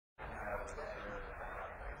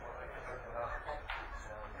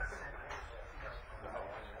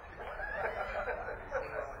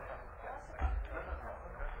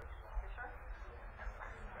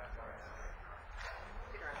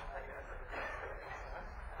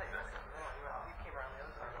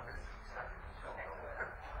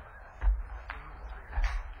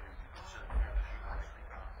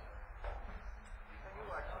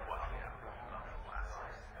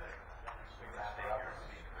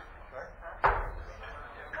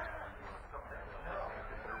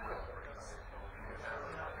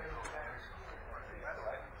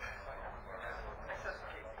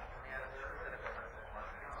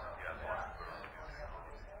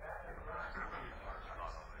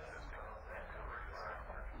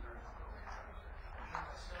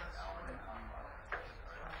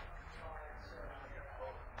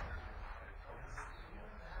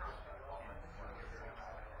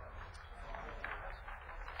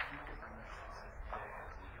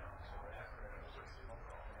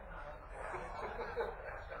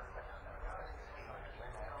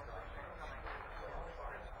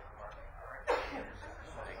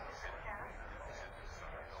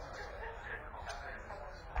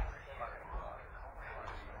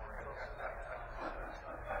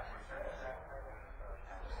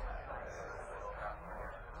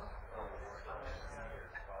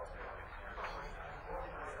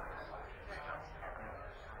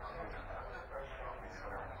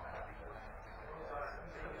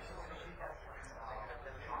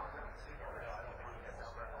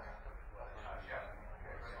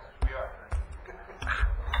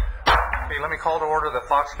let me call to order the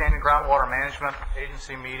Fox Canyon Groundwater Management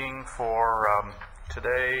Agency meeting for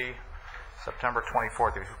today, September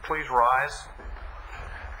 24th. If you please rise.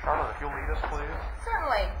 Charlotte, if you'll lead us, please.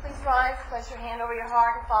 Certainly. Please rise, place your hand over your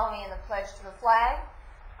heart, and follow me in the pledge to the flag.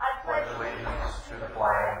 I pledge allegiance to the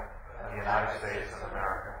flag of the United States of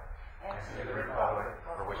America and to the republic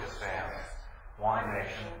for which it stands, one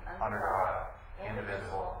nation, under God,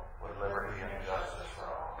 indivisible, with liberty and justice for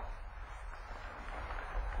all.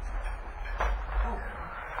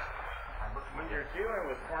 When you're dealing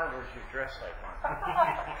with farmers, you dress like one.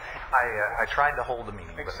 I tried to hold the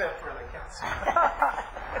meeting. Except for the council.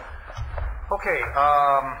 Okay,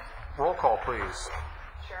 roll call, please.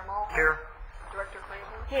 Chair Mulvey? Here. Director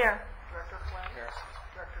Craven? Here. Director Flynn? Here.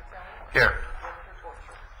 Director Kelly? Here. Director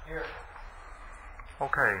Torture? Here.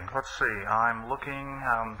 Okay, let's see. I'm looking.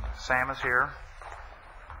 Sam is here.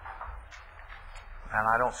 And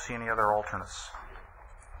I don't see any other alternates.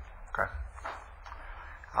 Okay.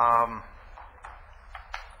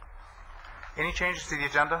 Any changes to the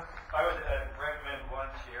agenda? I would recommend one,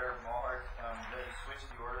 Chair Mulhart, that you switch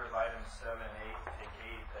the order of items 7 and 8, take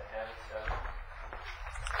 8 ahead of 7.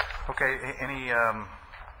 Okay, any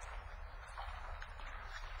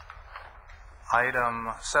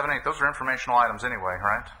item 7, 8, those are informational items anyway,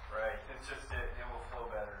 right? Right. It's just it will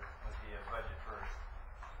flow better with the budget first.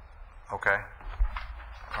 Okay.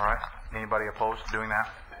 All right. Anybody opposed to doing that?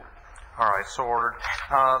 All right, so ordered.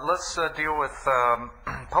 Let's deal with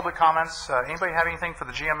public comments. Anybody have anything for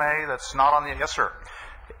the GMA that's not on the... Yes, sir.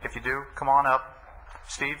 If you do, come on up.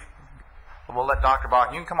 Steve, we'll let Dr.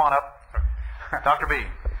 Bach... You can come on up. Dr. B.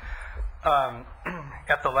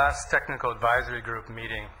 At the last technical advisory group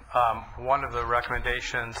meeting, one of the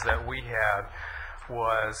recommendations that we had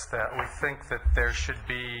was that we think that there should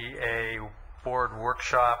be a board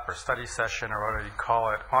workshop or study session, or whatever you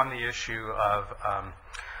call it, on the issue of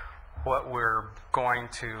what we're going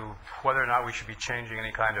to, whether or not we should be changing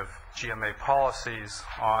any kind of GMA policies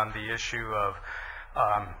on the issue of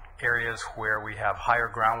areas where we have higher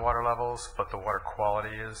groundwater levels, but the water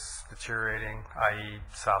quality is deteriorating, i.e.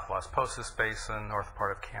 South Las Posas Basin, north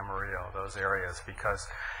part of Camarillo, those areas, because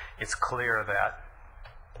it's clear that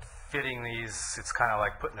fitting these, it's kind of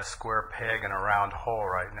like putting a square peg in a round hole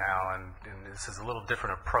right now, and this is a little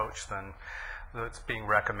different approach than that's being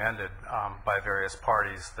recommended by various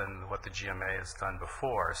parties than what the GMA has done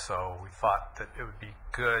before. So we thought that it would be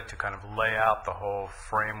good to kind of lay out the whole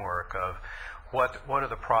framework of what are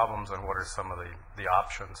the problems and what are some of the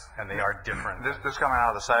options, and they are different. This coming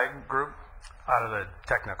out of the SAG group? Out of the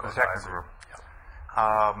technical advisory group. Yep.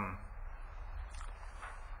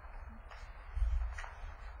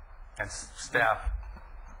 And staff.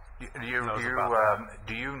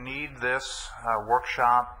 Do you need this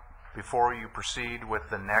workshop before you proceed with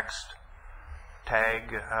the next TAG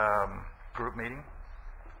group meeting,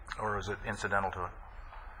 or is it incidental to it?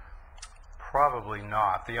 Probably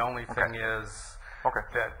not. The only thing is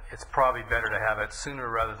that it's probably better to have it sooner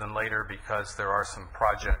rather than later, because there are some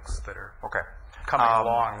projects that are coming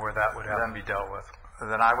along where that would have to be dealt with.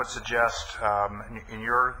 Then I would suggest,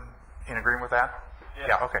 you're in agreement with that?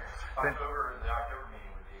 Yeah, okay. The October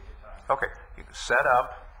meeting would be a good time. Okay. You set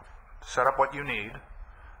up what you need,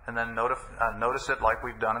 and then notice it like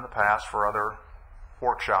we've done in the past for other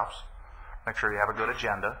workshops. Make sure you have a good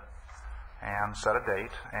agenda, and set a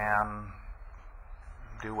date, and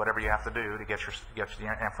do whatever you have to do to get the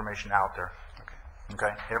information out there.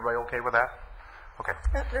 Okay. Everybody okay with that? Okay.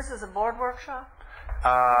 This is a board workshop?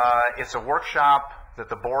 It's a workshop that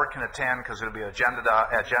the board can attend because it'll be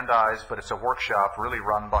agendized, but it's a workshop really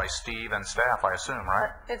run by Steve and staff, I assume,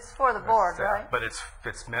 right? It's for the board, right? But it's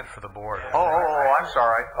meant for the board. Oh, I'm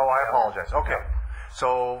sorry. Oh, I apologize. Okay.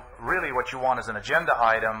 So really what you want is an agenda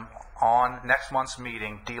item on next month's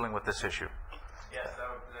meeting dealing with this issue. Yes,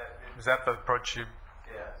 is that the approach you...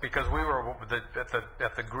 Yeah. Because we were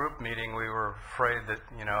at the group meeting, we were afraid that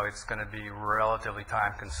it's going to be relatively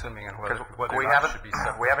time consuming, and whether it should be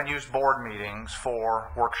separate. We haven't used board meetings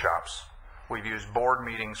for workshops. We've used board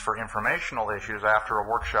meetings for informational issues after a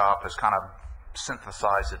workshop has kind of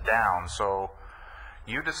synthesized it down. So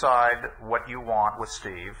you decide what you want with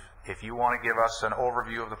Steve. If you want to give us an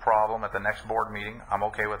overview of the problem at the next board meeting, I'm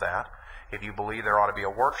okay with that. If you believe there ought to be a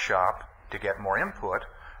workshop to get more input,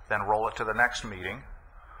 then roll it to the next meeting.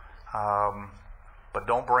 But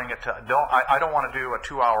don't bring it to, I don't want to do a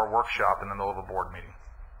 2-hour workshop in the middle of a board meeting.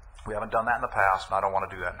 We haven't done that in the past, and I don't want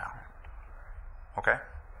to do that now. Okay?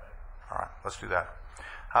 All right, let's do that.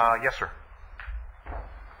 Yes, sir.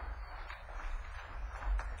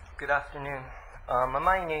 Good afternoon.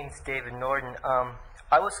 My name's David Norden.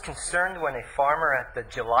 I was concerned when a farmer at the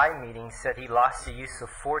July meeting said he lost the use of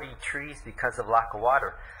 40 trees because of lack of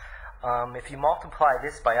water. If you multiply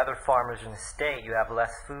this by other farmers in the state, you have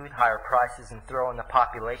less food, higher prices, and throw in the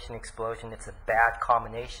population explosion. It's a bad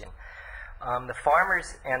combination. The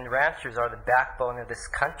farmers and ranchers are the backbone of this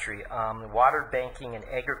country. Water banking and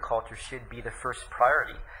agriculture should be the first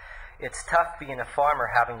priority. It's tough being a farmer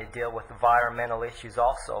having to deal with environmental issues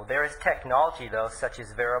also. There is technology, though, such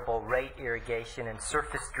as variable rate irrigation and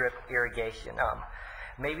surface drip irrigation.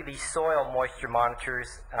 Maybe these soil moisture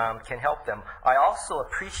monitors can help them. I also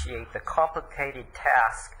appreciate the complicated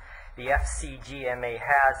task the FCGMA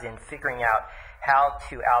has in figuring out how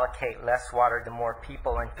to allocate less water to more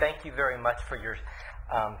people. And thank you very much for your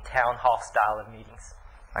town hall style of meetings.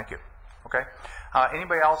 Thank you. Okay.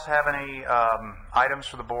 Anybody else have any items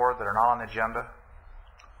for the board that are not on the agenda?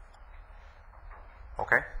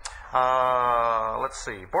 Okay. Let's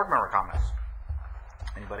see. Board member comments.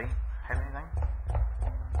 Anybody have anything?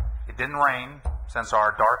 It didn't rain since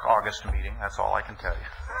our dark August meeting. That's all I can tell you.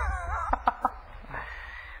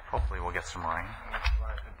 Hopefully we'll get some rain.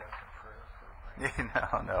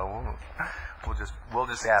 No. We'll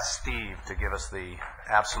just ask Steve to give us the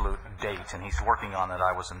absolute date, and he's working on it.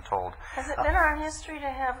 I wasn't told. Has it been our history to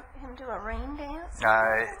have him do a rain dance?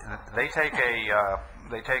 They take a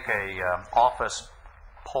office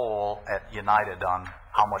poll at United on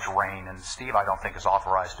how much rain, and Steve, I don't think, is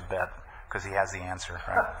authorized to bet because he has the answer.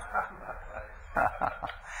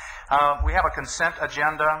 Right? We have a consent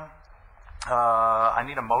agenda. I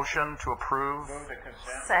need a motion to approve. Move the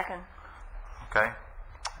consent. Second. Okay.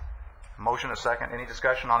 Motion a second. Any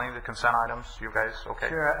discussion on any of the consent items? You guys okay?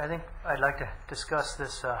 Sure. I think I'd like to discuss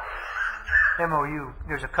this MOU.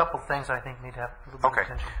 There's a couple things I think need to have a little bit Okay. of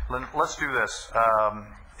attention. Lynn, let's do this.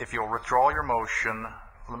 If you'll withdraw your motion,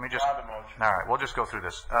 let me just... Withdraw the motion. All right, we'll just go through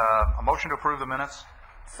this. A motion to approve the minutes?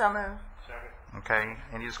 So moved. Second. Okay.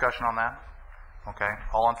 Any discussion on that? Okay.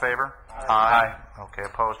 All in favor? Aye. Okay.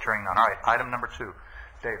 Opposed? Hearing none. All right. Item number 2.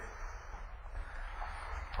 Dave.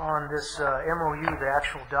 On this MOU, the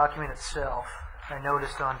actual document itself, I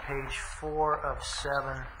noticed on page 4 of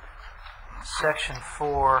 7, section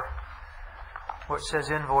 4, where it says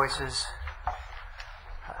invoices,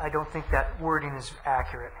 I don't think that wording is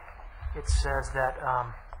accurate. It says that,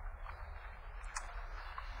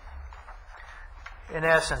 in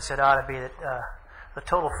essence, it ought to be that the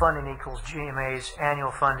total funding equals GMA's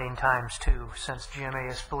annual funding times 2, since GMA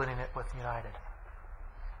is splitting it with United.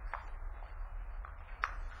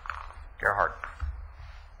 Gerhard.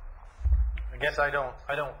 I guess I don't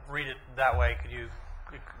read it that way. Could you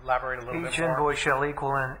elaborate a little bit Each more? invoice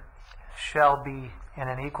shall be in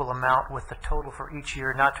an equal amount with the total for each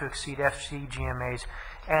year not to exceed FCGMA's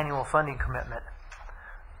annual funding commitment.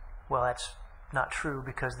 Well, that's not true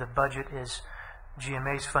because the budget is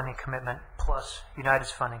GMA's funding commitment plus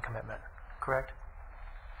United's funding commitment, correct?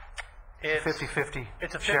 It's 50-50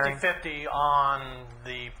 It's a sharing. 50-50 on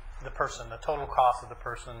the person, the total cost of the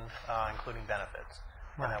person, including benefits.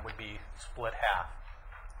 Right. And that would be split half,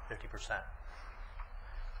 50%.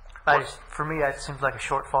 For me, it seems like a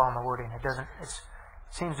shortfall in the wording. It doesn't. It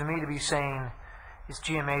seems to me to be saying it's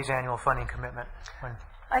GMA's annual funding commitment. When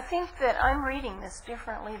I think that I'm reading this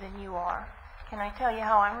differently than you are. Can I tell you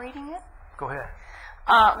how I'm reading it? go ahead.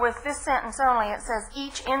 With this sentence only, it says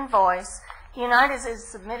each invoice, United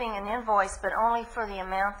is submitting an invoice, but only for the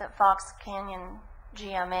amount that Fox Canyon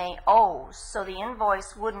GMA owes. So the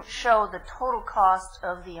invoice wouldn't show the total cost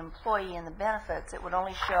of the employee and the benefits. It would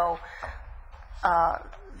only show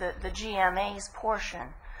the GMA's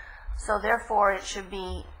portion. So therefore, it should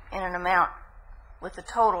be in an amount with the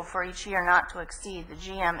total for each year not to exceed the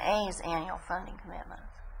GMA's annual funding commitment.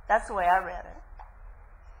 That's the way I read it.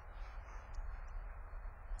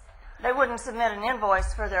 They wouldn't submit an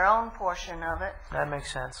invoice for their own portion of it. That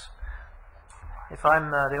makes sense. If I'm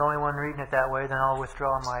the only one reading it that way, then I'll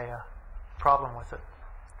withdraw my problem with it.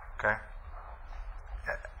 Okay.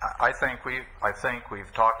 I think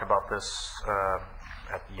we've talked about this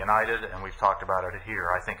at United, and we've talked about it here.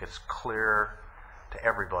 I think it's clear to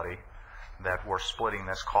everybody that we're splitting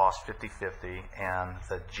this cost 50-50, and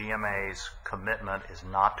the GMA's commitment is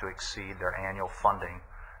not to exceed their annual funding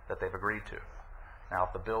that they've agreed to. Now,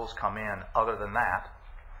 if the bills come in other than that,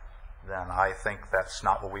 then I think that's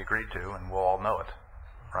not what we agreed to, and we'll all know it,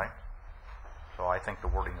 right? So I think the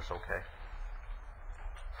wording is okay.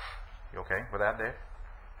 You okay with that, Dave?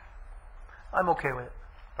 I'm okay with it.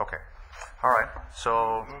 Okay. All right.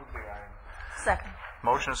 So, Second.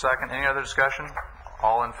 motion second. Any other discussion?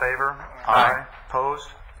 All in favor? Aye. Opposed?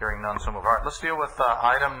 Hearing none, so moved. All right. Let's deal with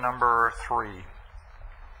item number 3.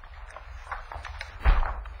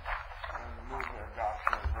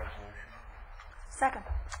 Second.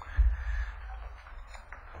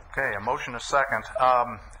 Okay, a motion, a second.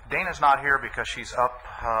 Dana's not here because she's up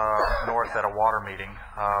north at a water meeting.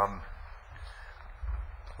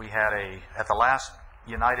 We had at the last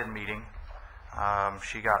United meeting,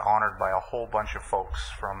 she got honored by a whole bunch of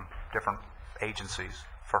folks from different agencies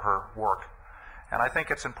for her work. And I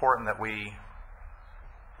think it's important that we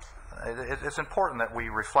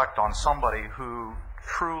reflect on somebody who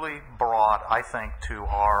truly brought, I think, to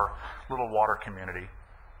our little water community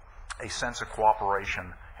a sense of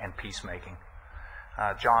cooperation and peacemaking.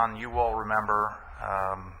 John, you all remember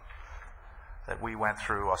that we went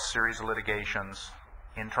through a series of litigations,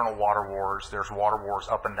 internal water wars. There's water wars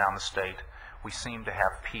up and down the state. We seem to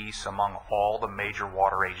have peace among all the major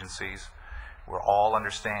water agencies. We all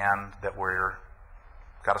understand that we're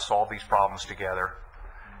got to solve these problems together.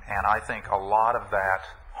 And I think a lot of that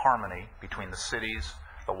harmony between the cities,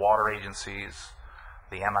 the water agencies,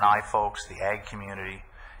 the M&I folks, the ag community,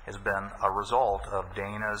 has been a result of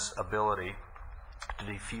Dana's ability to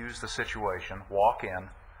defuse the situation, walk in,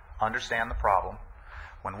 understand the problem.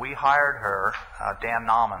 When we hired her, Dan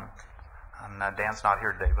Nauman, and Dan's not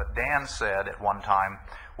here today, but Dan said at one time,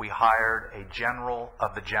 we hired a general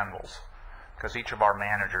of the generals, because each of our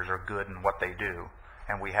managers are good in what they do,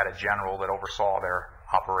 and we had a general that oversaw their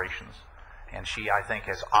operations. And she, I think,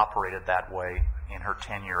 has operated that way in her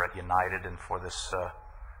tenure at United and for this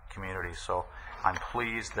community. So I'm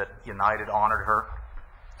pleased that United honored her.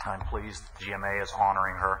 I'm pleased GMA is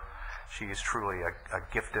honoring her. She is truly a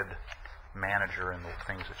gifted manager in the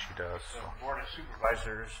things that she does. The Board of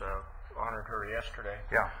Supervisors honored her yesterday.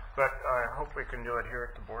 Yeah. But I hope we can do it here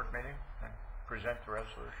at the board meeting and present the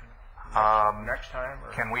resolution next time.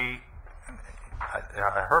 Or? Can we?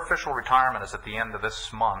 Her official retirement is at the end of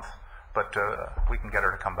this month, but we can get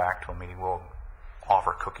her to come back to a meeting. We'll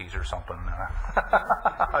offer cookies or something,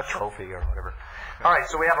 a trophy or whatever. All right,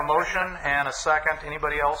 so we have a motion and a second.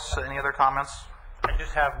 Anybody else? Any other comments? I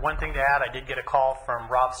just have one thing to add. I did get a call from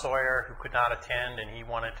Rob Sawyer, who could not attend, and he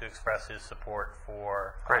wanted to express his support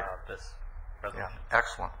for this resolution. Yeah,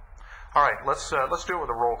 excellent. All right, let's do it with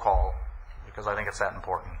a roll call, because I think it's that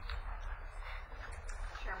important.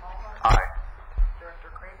 Chair Mulhart? Aye.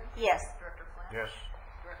 Director Craven? Yes. Director Flynn? Yes.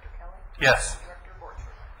 Director Kelly? Yes. Director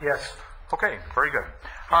Borchert? Yes. Okay, very good.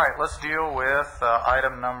 All right, let's deal with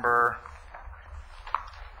item number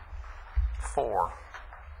 4.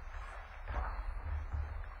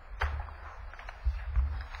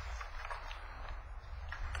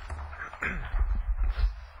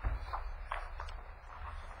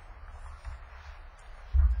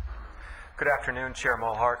 Good afternoon, Chair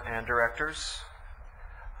Mulhart and directors.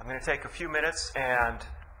 I'm going to take a few minutes and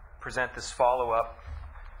present this follow-up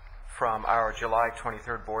from our July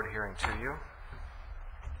 23rd board hearing to you.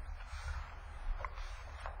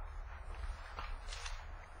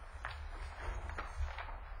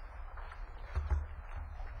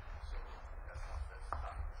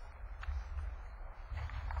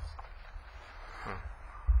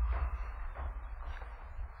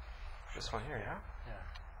 This one here, yeah?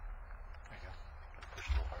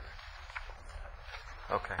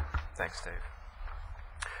 Okay, thanks, Dave.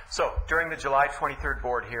 So, during the July 23rd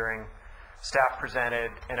board hearing, staff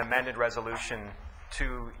presented an amended resolution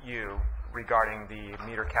to you regarding the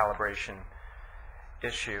meter calibration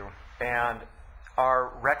issue, and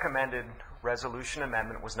our recommended resolution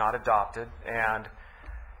amendment was not adopted, and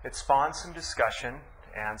it spawned some discussion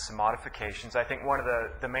and some modifications. I think one of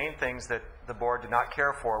the main things that the board did not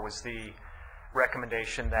care for was the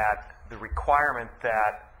recommendation that the requirement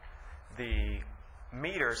that the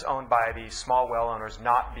meters owned by the small well owners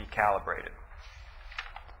not be calibrated.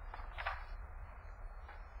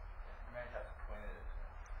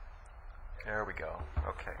 There we go.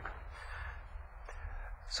 Okay.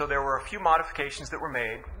 So there were a few modifications that were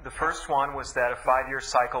made. The first one was that a 5-year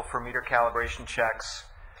cycle for meter calibration checks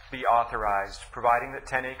be authorized, providing that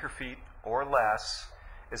 10 acre-feet or less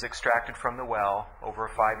is extracted from the well over a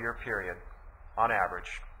 5-year period on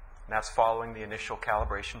average. And that's following the initial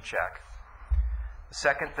calibration check. The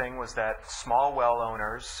second thing was that small well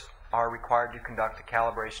owners are required to conduct a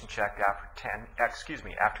calibration check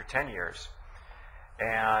after 10 years.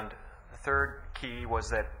 And the third key was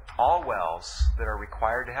that all wells that are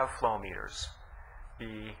required to have flow meters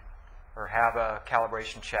have a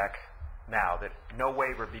calibration check now, that no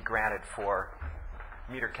waiver be granted for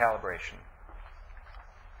meter calibration.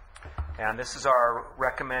 And this is our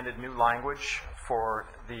recommended new language for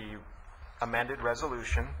the amended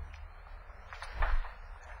resolution.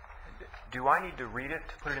 Do I need to read it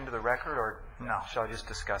to put it into the record, or No. shall I just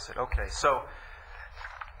discuss it? Okay, so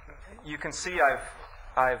you can see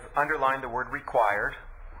I've underlined the word required.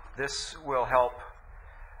 This will help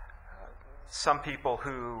some people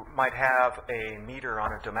who might have a meter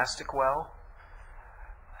on a domestic well.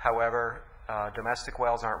 However, domestic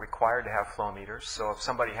wells aren't required to have flow meters, so if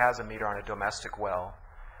somebody has a meter on a domestic well,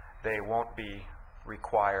 they won't be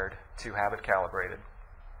required to have it calibrated.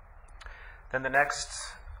 Then the next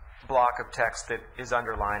block of text that is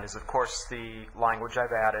underlined is, of course, the language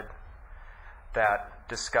I've added that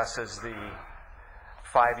discusses the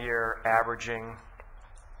 5-year averaging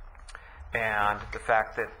and the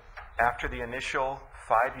fact that after the initial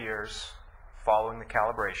 5 years following the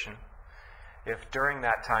calibration, if during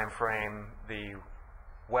that time frame the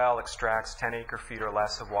well extracts 10 acre-feet or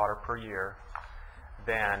less of water per year,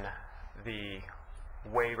 then the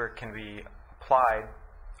waiver can be applied,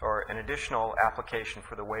 or an additional application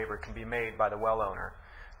for the waiver can be made by the well owner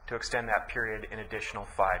to extend that period an additional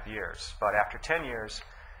 5 years. But after 10 years,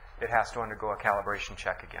 it has to undergo a calibration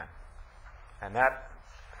check again. And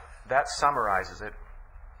that summarizes it.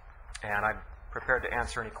 And I'm prepared to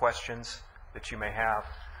answer any questions that you may have.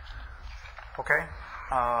 Okay.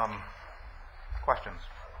 Questions?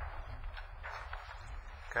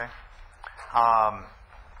 Okay.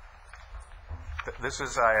 This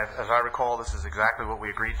is, as I recall, this is exactly what we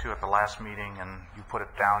agreed to at the last meeting, and you put it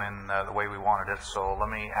down in the way we wanted it. So let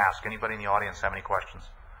me ask, anybody in the audience have any questions?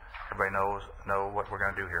 Everybody know what we're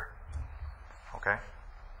going to do here? Okay.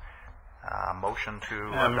 Motion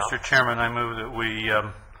to adopt. Mr. Chairman, I move that we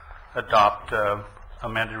adopt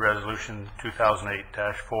amended resolution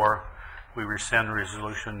 2008-4. We rescind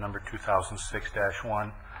resolution number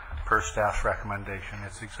 2006-1 per staff's recommendation.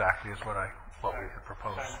 It's exactly as what we had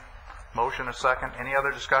proposed. Motion a second. Any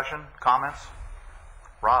other discussion? Comments?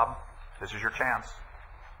 Rob, this is your chance.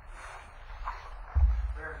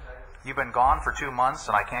 You've been gone for 2 months,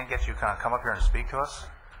 and I can't get you to come up here and speak to us?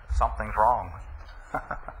 Something's wrong.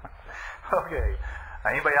 Okay.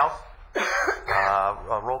 Anybody else?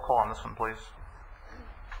 A roll call on this one, please.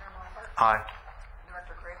 Chair Mulhart? Aye.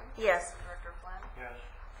 Director Craven? Yes. Director Flynn? Yes.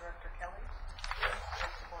 Director Kelly?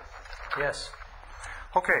 Director Borges? Yes.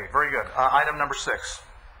 Okay, very good. Item number 6.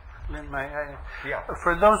 Lynn, may I? Yeah.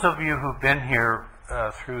 For those of you who've been here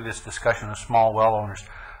through this discussion of small well owners,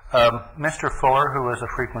 Mr. Fuller, who was a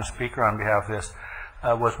frequent speaker on behalf of this,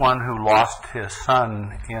 was one who lost his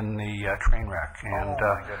son in the train wreck, and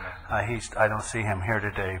I don't see him here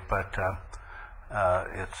today, but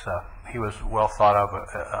he was well thought of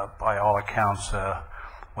by all accounts.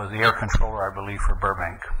 Was the air controller, I believe, for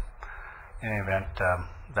Burbank. In any event,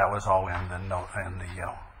 that was all in the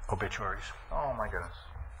obituaries. Oh, my goodness.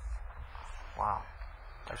 Wow.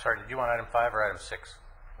 I'm sorry, did you want item 5 or item 6?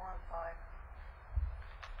 4 and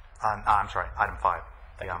 5. I'm sorry, item 5.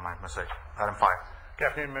 Yeah, my mistake. Item 5. Good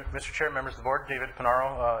afternoon, Mr. Chair, members of the board. David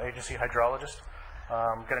Panaro, agency hydrologist.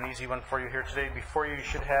 Got an easy one for you here today. Before you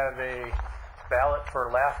should have a ballot for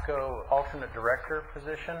LAFCO alternate director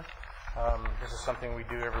position. This is something we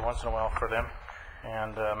do every once in a while for them.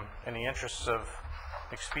 And in the interests of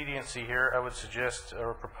expediency here, I would suggest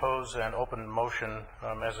or propose an open motion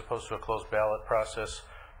as opposed to a closed ballot process.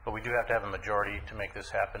 But we do have to have a majority to make this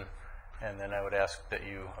happen. And then I would ask that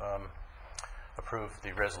you approve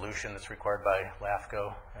the resolution that's required by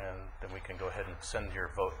LAFCO, and then we can go ahead and send your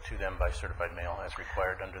vote to them by certified mail as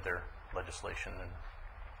required under their legislation and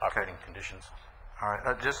operating conditions. All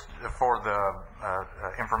right. Just for the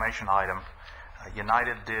information item,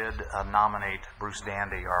 United did nominate Bruce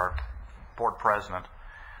Dandy, our board president.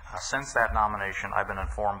 Since that nomination, I've been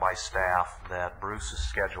informed by staff that Bruce's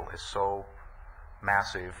schedule is so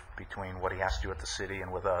massive between what he has to do at the city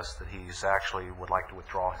and with us that he's actually would like to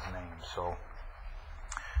withdraw his name. So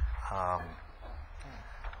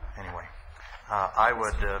anyway, I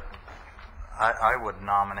would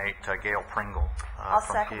nominate Gail Pringle I'll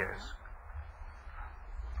from second. Kias.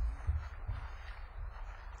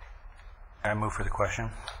 I move for the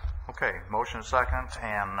question. Okay, motion second,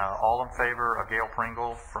 and all in favor of Gail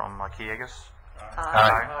Pringle from Kiegas?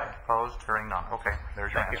 Aye. Opposed? Hearing none. Okay,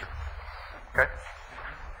 there's your answer. Okay.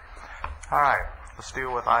 All right, let's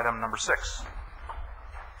deal with item number 6.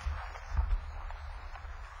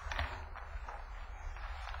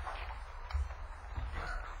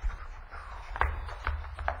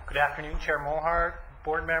 Good afternoon, Chair Mulhart,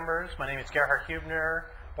 board members. My name is Gerhard Hubner,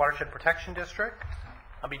 Watershed Protection District.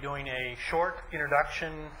 I'll be doing a short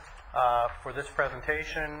introduction for this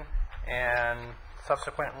presentation, and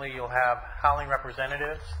subsequently you'll have howling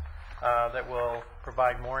representatives that will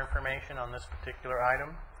provide more information on this particular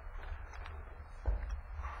item.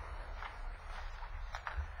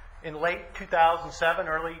 In late 2007,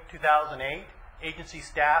 early 2008, agency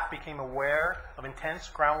staff became aware of intense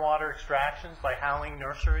groundwater extractions by howling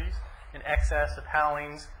nurseries in excess of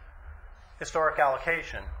howling's historic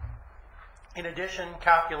allocation. In addition,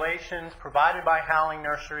 calculations provided by Howling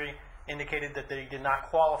Nursery indicated that they did not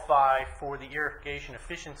qualify for the irrigation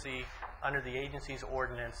efficiency under the agency's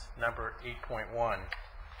ordinance number 8.1.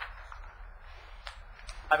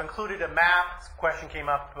 I've included a map. This question came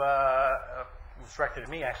up, was directed at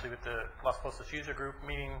me actually with the Los Pozos user group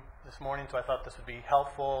meeting this morning, so I thought this would be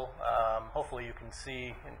helpful. Hopefully you can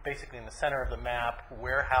see basically in the center of the map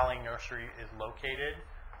where Howling Nursery is located.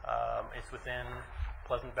 It's within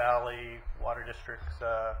Pleasant Valley Water District's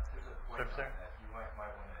strips there. You might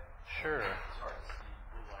want to. Sure. It's hard to see.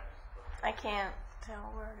 I can't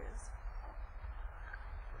tell where it is.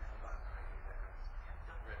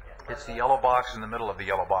 It's the yellow box in the middle of the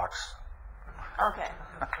yellow box. Okay.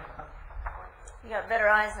 You got better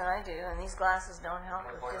eyes than I do, and these glasses don't help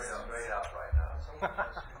with distance.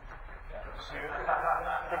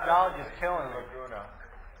 Technology is killing me.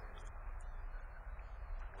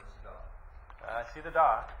 I see the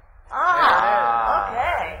dock. Ah,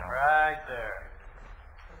 okay. Right there.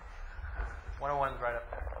 101's right up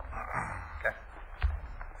there. Okay.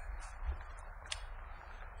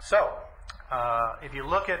 So, if you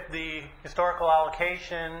look at the historical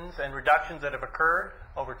allocations and reductions that have occurred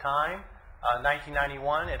over time,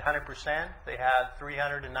 1991 at 100%, they had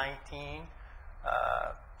 319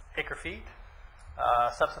 acre feet.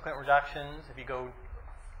 Subsequent reductions, if you go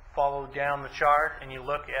follow down the chart and you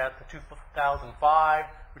look at the 2005,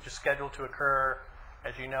 which is scheduled to occur,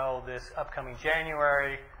 as you know, this upcoming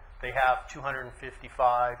January, they have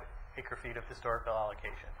 255 acre feet of historical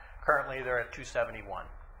allocation. Currently, they're at 271.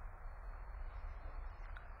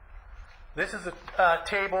 This is a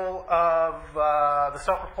table of the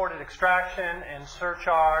self-reported extraction and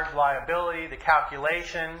surcharge liability, the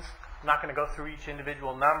calculations. I'm not going to go through each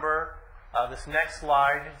individual number. This next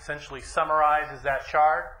slide essentially summarizes that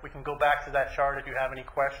chart. We can go back to that chart if you have any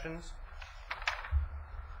questions.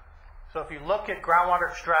 So if you look at groundwater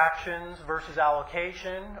extractions versus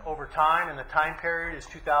allocation over time, and the time period is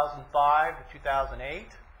 2005 to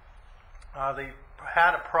 2008, they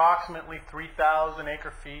had approximately 3,000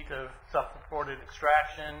 acre feet of self-reported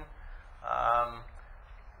extraction.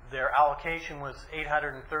 Their allocation was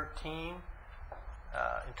 813.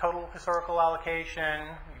 In total historical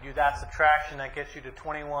allocation, you do that subtraction, that gets you to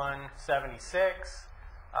 2176.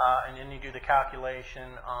 And then you do the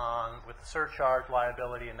calculation with the surcharge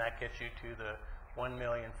liability, and that gets you to the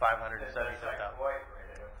 $1,577,000. That's not quite right.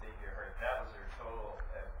 I don't think you're right. That was their total,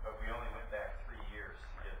 but we only went back 3 years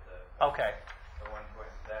to get the. Okay. The 1 point.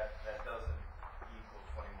 That doesn't equal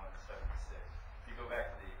 2176. If you go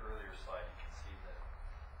back to the earlier slide, you can see that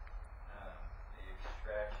the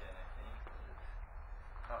extraction. I think.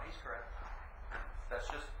 No, he's correct. That's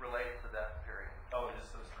just related to that period. Oh,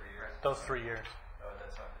 just those 3 years. Those 3 years. Oh,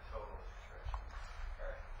 that's not the total extraction. All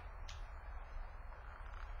right.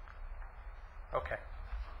 Okay.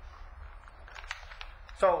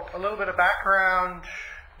 So a little bit of background.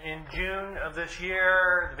 In June of this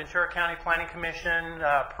year, the Ventura County Planning Commission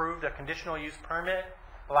approved a conditional use permit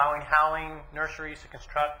allowing Howling Nurseries to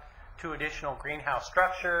construct 2 additional greenhouse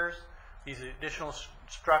structures. These additional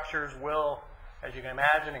structures will, as you can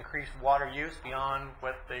imagine, increase water use beyond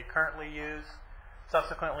what they currently use.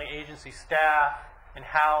 Subsequently, agency staff and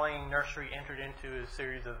Howling Nursery entered into a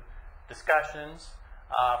series of discussions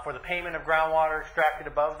for the payment of groundwater extracted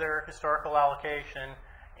above their historical allocation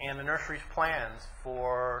and the nursery's plans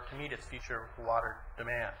to meet its future water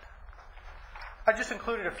demand. I just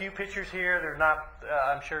included a few pictures here. There's not,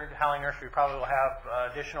 I'm sure Howling Nursery probably will have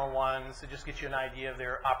additional ones to just get you an idea of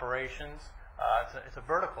their operations. It's a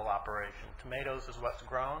vertical operation. Tomatoes is what's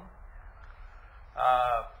grown.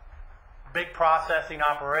 Big processing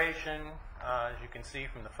operation, as you can see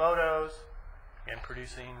from the photos, and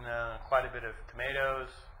producing quite a bit of tomatoes.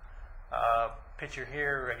 Picture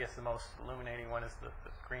here, I guess the most illuminating one is the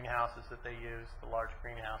greenhouses that they use, the large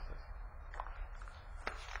greenhouses.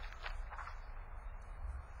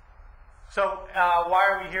 So why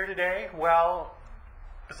are we here today? Well,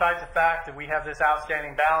 besides the fact that we have this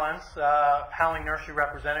outstanding balance, Howling Nursery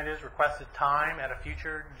representatives requested time at a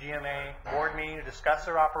future GMA board meeting to discuss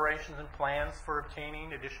their operations and plans for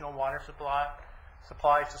obtaining additional water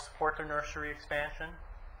supplies to support their nursery expansion.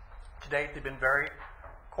 To date, they've been very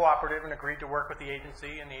cooperative and agreed to work with the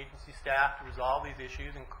agency and the agency staff to resolve these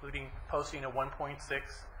issues, including posting a 1.6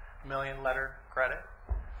 million letter credit.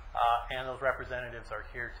 And those representatives are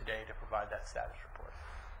here today to provide that status report.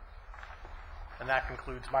 And that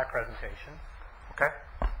concludes my presentation. Okay.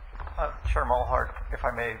 Chair Mulhart, if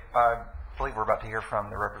I may, I believe we're about to hear from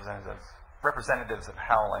the representatives of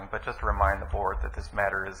Howling, but just to remind the board that this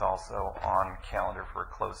matter is also on calendar for a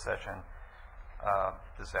closed session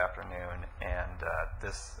this afternoon, and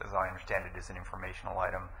this, as I understand it, is an informational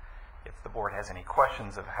item. If the board has any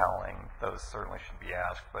questions of howling, those certainly should be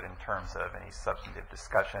asked, but in terms of any substantive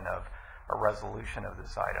discussion of a resolution of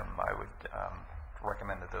this item, I would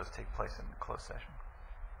recommend that those take place in closed session.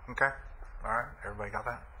 Okay. All right. Everybody got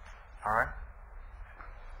that? All right.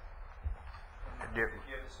 If you have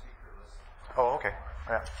a speaker list. Oh, okay.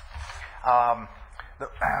 Yeah.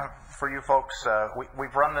 For you folks,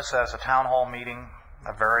 we've run this as a town hall meeting,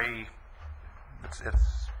 it's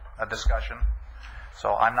a discussion.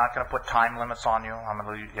 So I'm not going to put time limits on you. I'm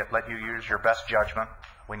going to let you use your best judgment.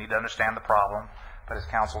 We need to understand the problem. But as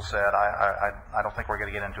council said, I don't think we're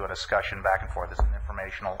going to get into a discussion back and forth. It's an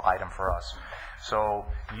informational item for us. So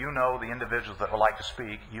you know the individuals that would like to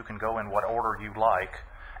speak. You can go in what order you like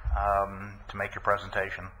to make your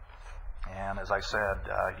presentation. And as I said,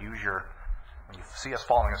 when you see us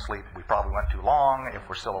falling asleep, we probably went too long. If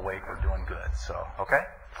we're still awake, we're doing good. So, okay?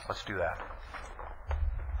 Let's do that.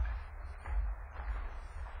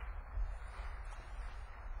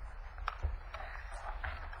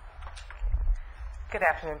 Good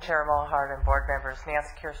afternoon, Chair Mulhart and board members.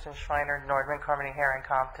 Nancy Kirsten Schreiner, Nordman, Carmody, Herring,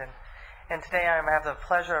 Compton. And today I have the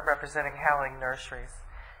pleasure of representing Howling Nurseries.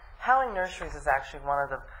 Howling Nurseries is actually one of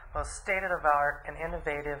the most state-of-the-art and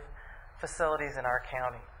innovative facilities in our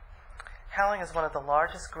county. Howling is one of the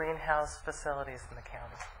largest greenhouse facilities in the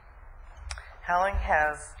county. Howling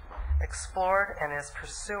has explored and is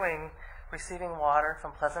pursuing receiving water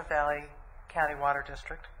from Pleasant Valley County Water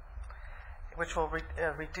District, which will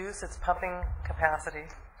reduce its pumping capacity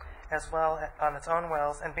as well on its own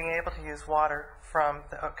wells, and being able to use water from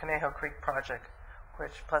the Conejo Creek project,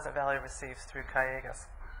 which Pleasant Valley receives through Callegas.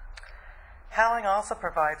 Howling also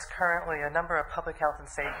provides currently a number of public health and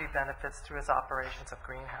safety benefits through its operations of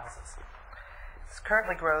greenhouses. It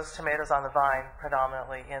currently grows tomatoes on the vine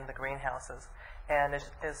predominantly in the greenhouses, and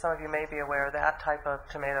as some of you may be aware, that type of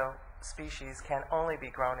tomato species can only be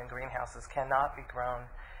grown in greenhouses, cannot be grown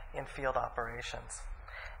in field operations.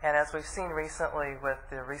 And as we've seen recently with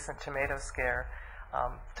the recent tomato scare,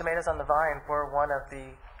 tomatoes on the vine were one of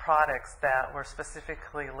the products that were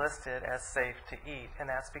specifically listed as safe to eat, and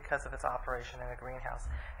that's because of its operation in a greenhouse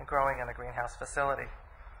and growing in a greenhouse facility.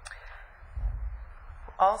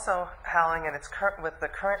 Also, Howling, and with the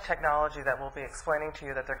current technology that we'll be explaining to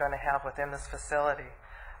you that they're going to have within this facility,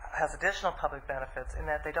 has additional public benefits in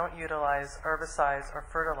that they don't utilize herbicides or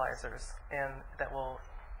fertilizers that will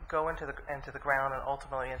go into the ground and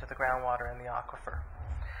ultimately into the groundwater and the aquifer.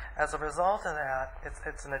 As a result of that,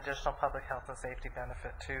 it's an additional public health and safety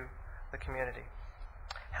benefit to the community.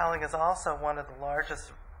 Howling is also one of the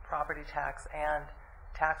largest property tax and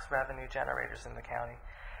tax revenue generators in the county,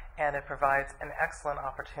 and it provides an excellent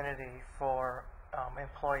opportunity for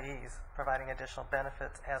employees, providing additional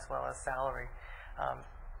benefits as well as salary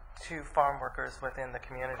to farm workers within the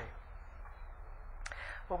community.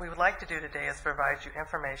 What we would like to do today is provide you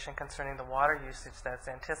information concerning the water usage that's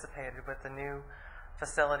anticipated with the new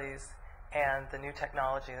facilities and the new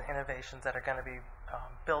technology and innovations that are going to be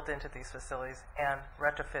built into these facilities and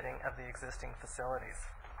retrofitting of the existing facilities.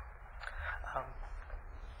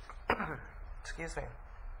 Excuse me.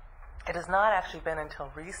 It has not actually been until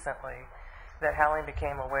recently that Howling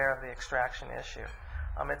became aware of the extraction issue.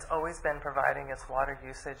 It's always been providing its water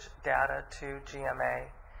usage data to GMA.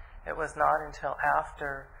 It was not until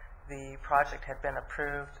after the project had been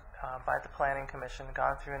approved by the Planning Commission,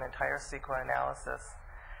 gone through an entire CEQA analysis,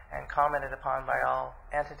 and commented upon by all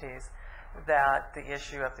entities, that the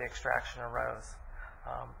issue of the extraction arose.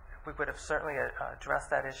 We would have certainly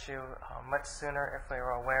addressed that issue much sooner if we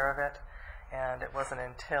were aware of it, and it wasn't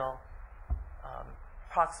until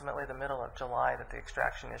approximately the middle of July that the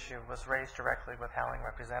extraction issue was raised directly with Howling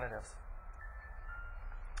representatives.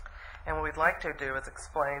 And what we'd like to do is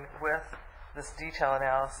explain with this detailed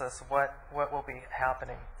analysis what will be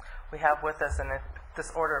happening. We have with us, and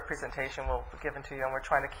this order of presentation will be given to you, and we're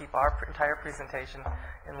trying to keep our entire presentation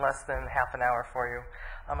in less than half an hour for you.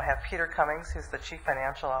 I have Peter Cummings, who's the Chief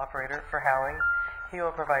Financial Operator for Howling. He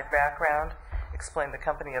will provide background, explain the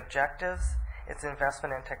company objectives, its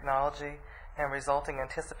investment in technology, and resulting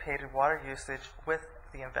anticipated water usage with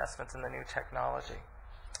the investments in the new technology.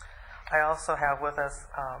 I also have with us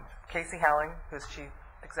Casey Howling, who's Chief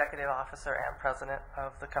Executive Officer and President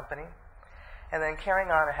of the company. And then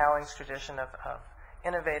carrying on Howling's tradition of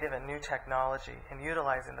innovative and new technology and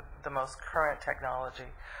utilizing the most current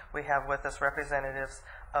technology, we have with us representatives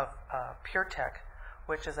of PureTech,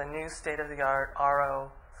 which is a new state-of-the-art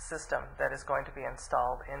RO system that is going to be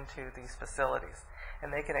installed into these facilities.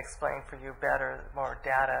 And they can explain for you better, more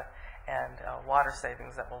data and water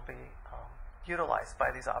savings that will be utilized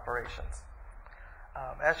by these operations.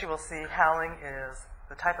 As you will see, Howling is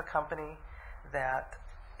the type of company that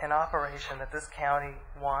an operation that this county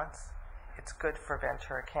wants. It's good for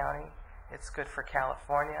Ventura County, it's good for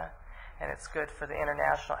California, and it's good for the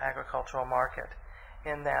international agricultural market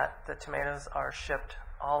in that the tomatoes are shipped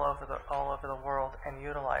all over the world and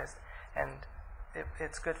utilized, and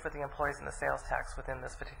it's good for the employees and the sales tax within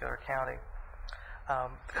this particular county.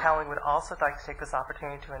 Howling would also like to take this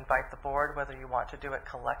opportunity to invite the board, whether you want to do it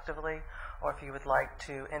collectively or if you would like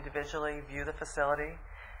to individually view the facility.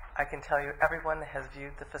 I can tell you everyone that has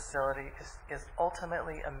viewed the facility is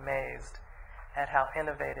ultimately amazed at how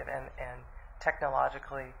innovative and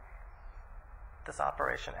technologically this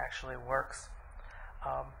operation actually works.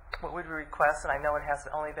 What we request, and I know it has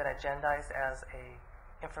only been agendized as a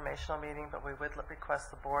informational meeting, but we would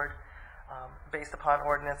request the board, based upon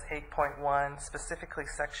Ordinance 8.1, specifically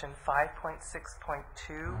Section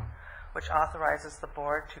 5.6.2, which authorizes the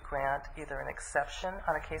board to grant either an exception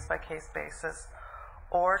on a case-by-case basis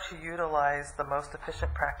or to utilize the most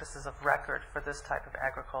efficient practices of record for this type of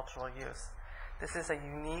agricultural use. This is a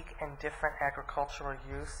unique and different agricultural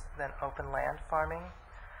use than open land farming.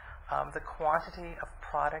 The quantity of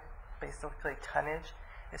product, basically tonnage,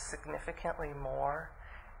 is significantly more,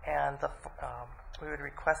 and we would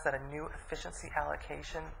request that a new efficiency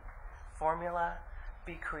allocation formula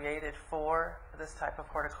be created for this type of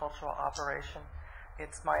horticultural operation.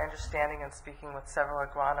 It's my understanding, in speaking with several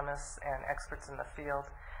agronomists and experts in the field,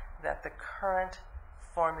 that the current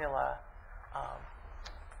formula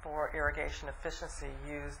for irrigation efficiency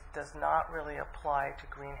used does not really apply to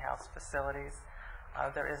greenhouse facilities.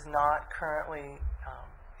 There is not currently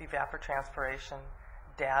evapotranspiration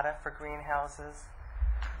data for greenhouses.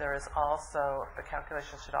 There is also, the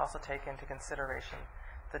calculation should also take into consideration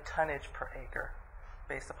the tonnage per acre.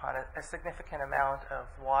 Based upon it, a significant amount of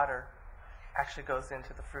water actually goes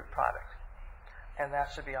into the fruit product, and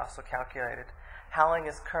that should be also calculated. Howling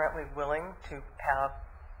is currently willing to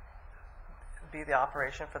be the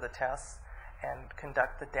operation for the tests and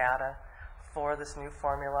conduct the data for this new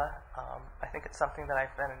formula. I think it's something that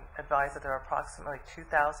I've been advised that there are approximately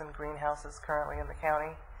 2,000 greenhouses currently in the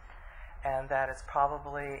county, and that it's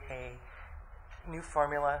probably a new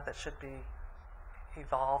formula that should be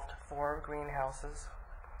evolved for greenhouses.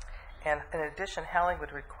 And in addition, Howling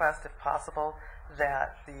would request, if possible,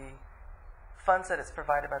 that the funds that is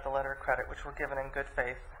provided by the letter of credit, which were given in good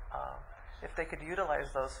faith, if they could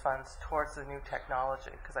utilize those funds towards the new technology,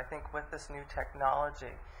 because I think with this new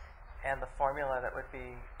technology and the formula that would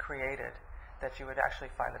be created, that you would actually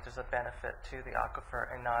find that there's a benefit to the aquifer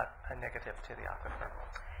and not a negative to the aquifer.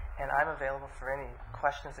 And I'm available for any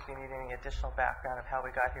questions if you need any additional background of how we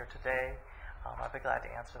got here today. I'll be glad to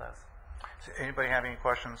answer those. So anybody have any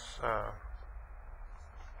questions?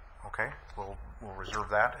 Okay, we'll reserve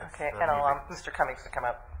that. Okay, and I'll Mr. Cummings to come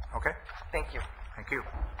up. Okay. Thank you. Thank you.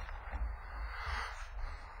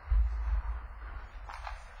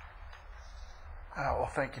 Well,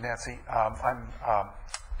 thank you, Nancy. I'm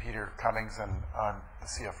Peter Cummings, and I'm the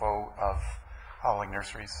CFO of Howling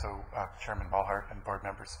Nurseries, so Chairman Ballhart and board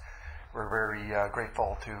members. We're very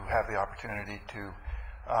grateful to have the opportunity to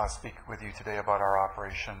speak with you today about our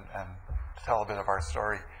operation and to tell a bit of our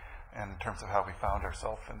story in terms of how we found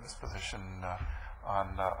ourselves in this position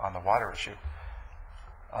on the water issue.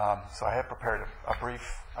 So I have prepared a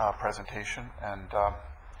brief presentation, and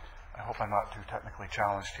I hope I'm not too technically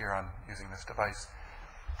challenged here on using this device.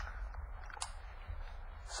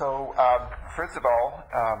 So first of all,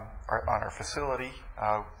 on our facility,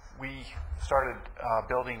 we started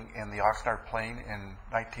building in the Oxnard Plain in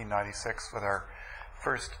 1996 with our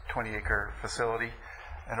first 20-acre facility,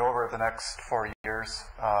 and over the next 4 years,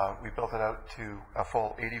 we built it out to a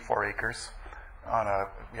full 84 acres.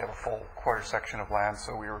 We have a full quarter section of land,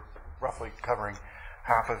 so we were roughly covering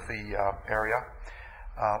half of the area.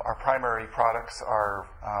 Our primary products are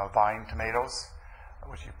vine tomatoes,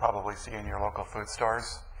 which you probably see in your local food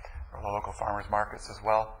stores or the local farmers markets as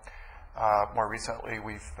well. More recently,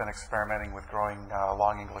 we've been experimenting with growing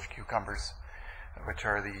long English cucumbers, which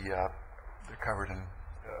are they're covered in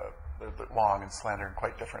a little bit long and slender and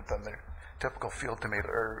quite different than the typical field tomato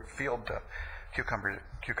or field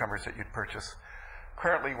cucumbers that you'd purchase.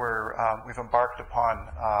 Currently, we've embarked upon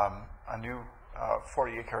a new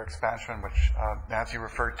 40-acre expansion, which Nancy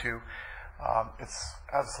referred to. It's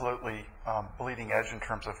absolutely bleeding edge in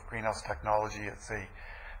terms of greenhouse technology. It's a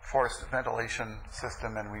forced ventilation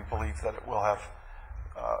system, and we believe that it will have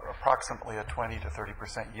approximately a 20 to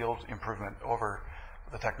 30% yield improvement over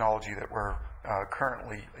the technology that we're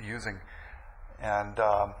currently using. And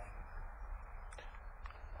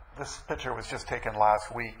this picture was just taken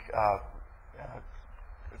last week.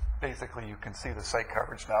 basically you can see the site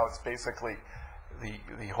coverage now. It's basically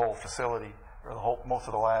the whole facility, or most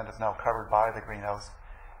of the land is now covered by the greenhouse.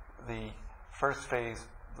 The first phase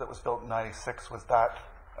that was built in 96 was that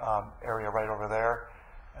area right over there,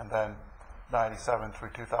 and then 97 through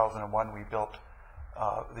 2001 we built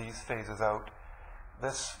these phases out.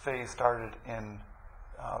 This phase started in,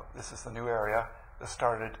 this is the new area, this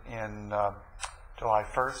started in July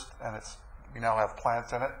 1st, and we now have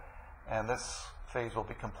plants in it, and this phase will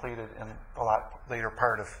be completed in the later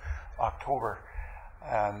part of October.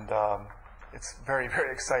 And it's very,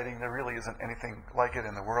 very exciting. There really isn't anything like it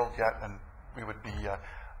in the world yet, and we would be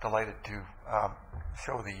delighted to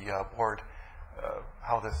show the board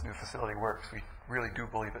how this new facility works. We really do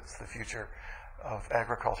believe it's the future of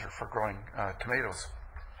agriculture for growing tomatoes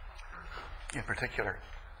in particular.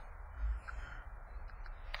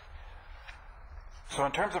 So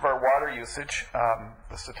in terms of our water usage,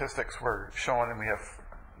 the statistics were shown, and we have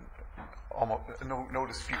almost no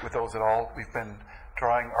dispute with those at all. We've been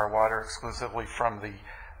drawing our water exclusively from the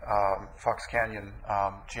Fox Canyon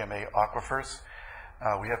GMA aquifers.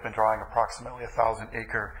 We have been drawing approximately 1,000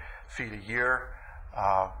 acre feet a year,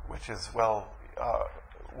 which is well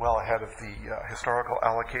ahead of the historical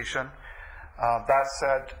allocation. That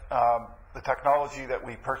said, the technology that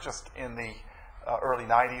we purchased in the early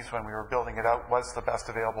 90s when we were building it out was the best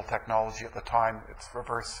available technology at the time. It's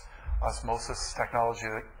reverse osmosis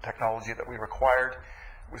technology that we required.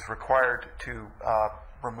 It was required to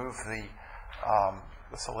remove the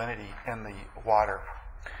salinity in the water.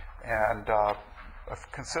 And a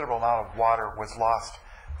considerable amount of water was lost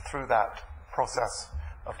through that process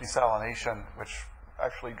of desalination, which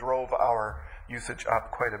actually drove our usage up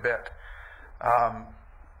quite a bit.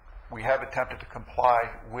 We have attempted to comply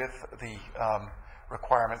with the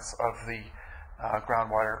requirements of the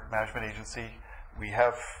Groundwater Management Agency. We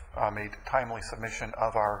have made timely submission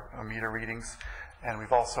of our meter readings, and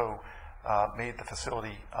we've also made the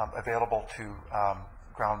facility available to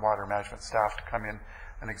groundwater management staff to come in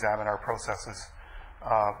and examine our processes,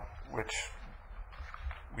 which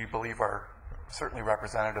we believe are certainly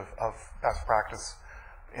representative of best practice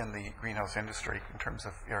in the greenhouse industry in terms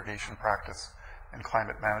of irrigation practice and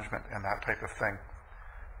climate management and that type of thing.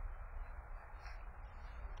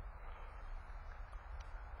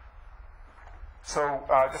 So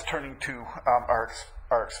just turning to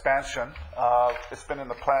our expansion, it's been in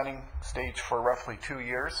the planning stage for roughly 2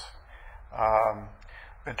 years.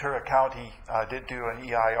 Ventura County did do an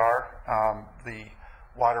EIR. The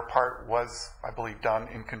water part was, I believe, done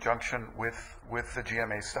in conjunction with the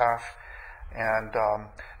GMA staff. And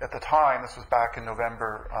at the time, this was back in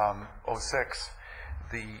November 06,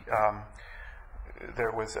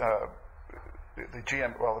 there was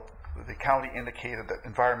the county indicated that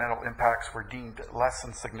environmental impacts were deemed less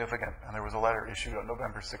than significant, and there was a letter issued on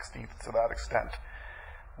November 16th to that extent.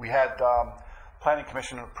 We had Planning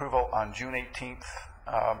Commission approval on June 18th. It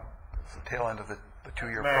was the tail end of the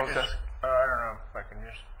 2-year process. I don't know if I can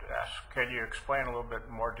just ask, can you explain a little bit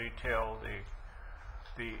more detail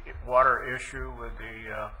the water issue with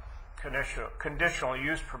the conditional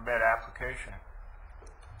use permit application?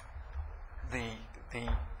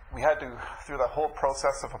 We had to, through the whole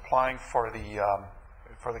process of applying for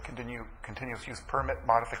the continuous use permit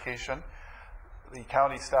modification, the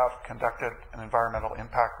county staff conducted an environmental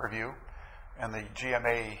impact review, and the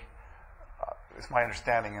GMA, is my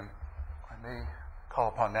understanding, and I may call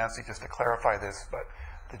upon Nancy just to clarify this, but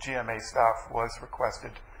the GMA staff was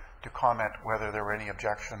requested to comment whether there were any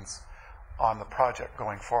objections on the project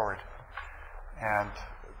going forward. And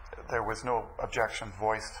there was no objection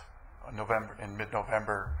voiced in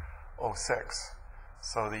mid-November 06.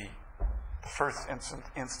 So the first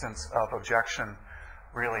instance of objection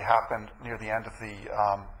really happened near the end of the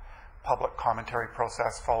public commentary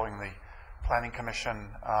process following the Planning Commission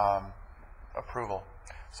approval.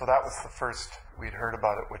 So that was the first we'd heard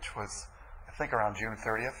about it, which was, I think, around June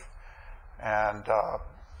 30th. And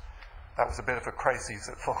that was a bit of a crisis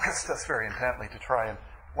that focused us very intently to try and,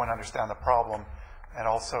 one, understand the problem, and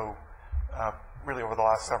also really over the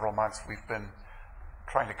last several months we've been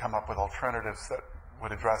trying to come up with alternatives that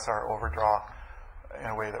would address our overdraw in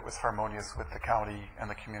a way that was harmonious with the county and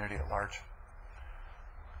the community at large.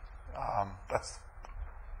 I'd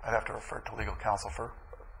have to refer to legal counsel for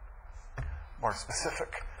more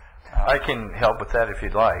specific. I can help with that if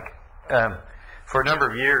you'd like. For a number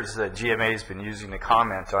of years, the GMA has been using the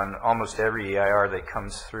comment on almost every EIR that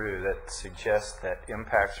comes through that suggests that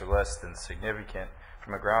impacts are less than significant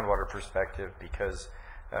from a groundwater perspective because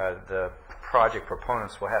the project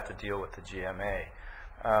proponents will have to deal with the GMA.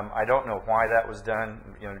 I don't know why that was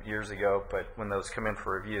done, years ago, but when those come in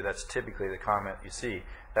for review, that's typically the comment you see.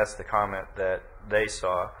 That's the comment that they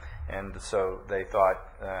saw, and so they thought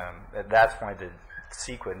that's why the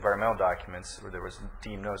CEQA environmental documents, where there was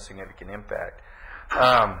deemed no significant impact.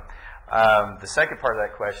 The second part of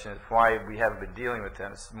that question is why we haven't been dealing with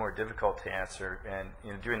them. It's more difficult to answer,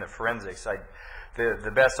 and doing the forensics,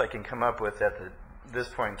 the best I can come up with at this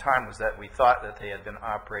point in time was that we thought that they had been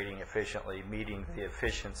operating efficiently, meeting the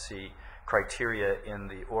efficiency criteria in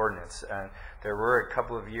the ordinance. And there were a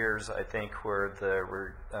couple of years, I think, where there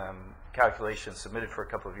were calculations submitted for a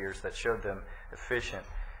couple of years that showed them efficient,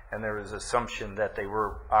 and there was assumption that they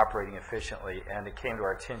were operating efficiently, and it came to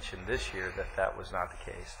our attention this year that that was not the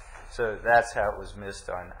case. So that's how it was missed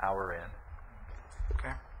on our end.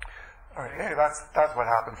 Okay. All right. Hey, that's what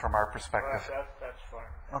happened from our perspective. Well, that's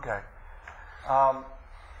fine. Okay.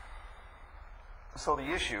 So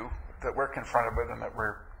the issue that we're confronted with and that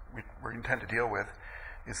we intend to deal with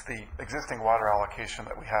is the existing water allocation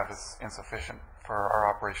that we have is insufficient for our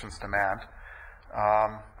operations demand.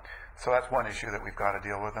 So that's one issue that we've got to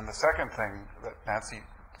deal with. And the second thing that Nancy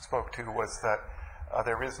spoke to was that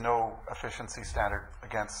there is no efficiency standard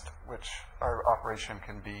against which our operation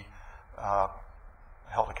can be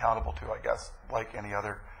held accountable to, I guess, like any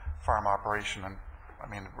other farm operation. And I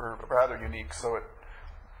mean, we're rather unique, so it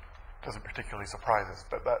doesn't particularly surprise us,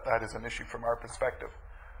 but that is an issue from our perspective.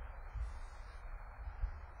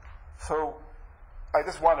 So I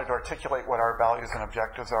just wanted to articulate what our values and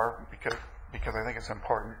objectives are because I think it's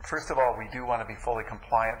important. First of all, we do want to be fully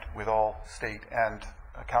compliant with all state and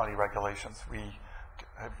county regulations. We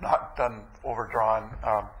have not done overdrawn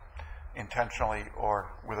intentionally or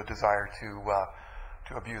with a desire to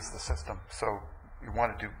abuse the system. So we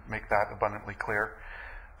wanted to make that abundantly clear.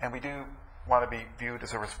 And we do want to be viewed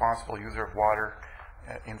as a responsible user of water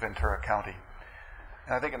in Ventura County.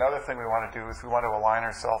 And I think another thing we want to do is we want to align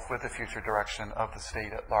ourselves with the future direction of the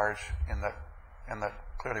state at large in that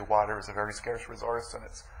clearly water is a very scarce resource, and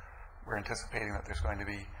we're anticipating that there's going to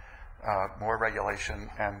be more regulation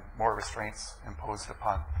and more restraints imposed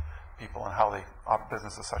upon people and how they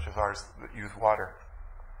businesses such as ours that use water.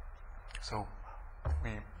 So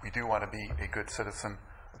we do want to be a good citizen,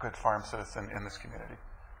 a good farm citizen in this community.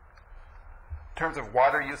 In terms of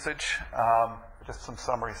water usage, just some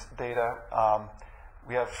summary data.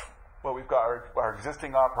 We have we've got our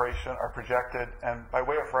existing operation, our projected, and by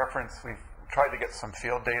way of reference, we've tried to get some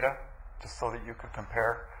field data just so that you could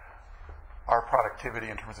compare our productivity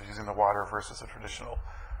in terms of using the water versus a traditional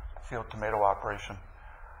field tomato operation.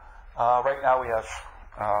 Right now we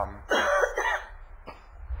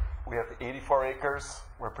have 84 acres.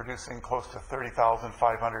 We're producing close to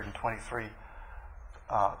 30,523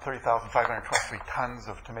 tons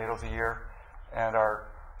of tomatoes a year, and our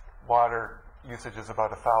water usage is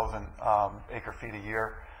about 1,000 acre feet a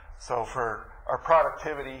year. So for our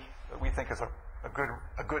productivity, we think is a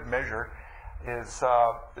good measure is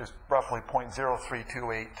roughly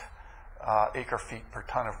 0.0328 acre feet per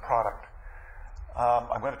ton of product.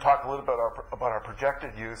 I'm going to talk a little bit about our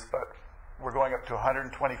projected use, but we're going up to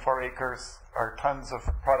 124 acres. Our tons of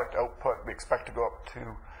product output we expect to go up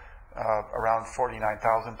to around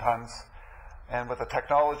 49,000 tons. And with the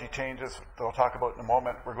technology changes that I'll talk about in a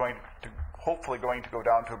moment, we're hopefully going to go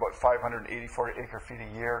down to about 584 acre feet a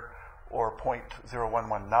year, or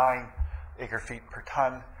 0.0119 acre feet per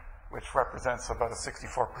ton, which represents about a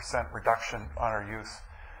 64% reduction on our use.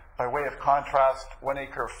 By way of contrast, 1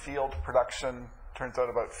 acre of field production turns out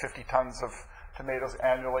about 50 tons of tomatoes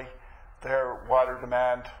annually. Their water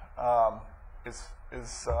demand is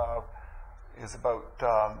about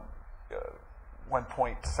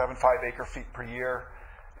 1.75 acre feet per year.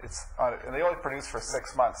 And they only produce for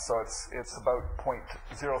 6 months, so it's about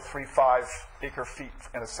 0.035 acre feet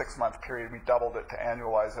in a 6-month period. We doubled it to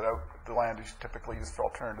annualize it out. The land is typically used for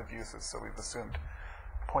alternative uses, so we've assumed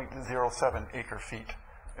 0.07 acre feet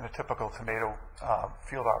in a typical tomato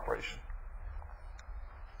field operation.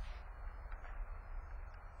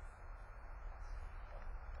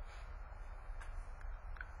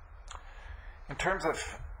 In terms of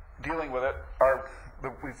dealing with it,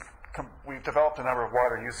 we've developed a number of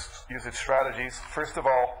water usage strategies. First of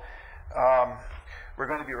all, we're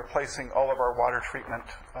going to be replacing all of our water treatment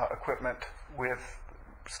equipment with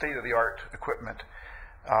state-of-the-art equipment.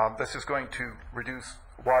 This is going to reduce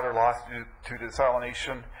water loss due to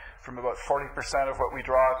desalination from about 40% of what we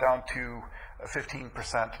draw down to 15%,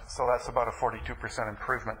 so that's about a 42%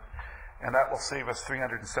 improvement. And that will save us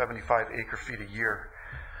 375 acre feet a year.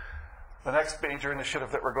 The next major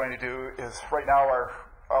initiative that we're going to do is, right now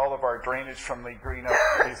all of our drainage from the greenhouse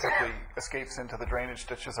basically escapes into the drainage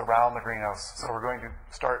ditches around the greenhouse. So we're going to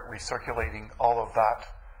start recirculating all of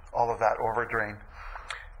that over drain,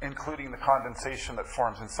 including the condensation that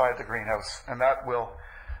forms inside the greenhouse, and that will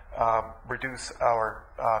reduce our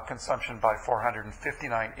consumption by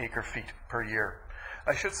 459 acre-feet per year.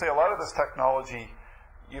 I should say a lot of this technology,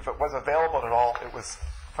 if it was available at all, it was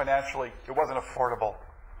financially, it wasn't affordable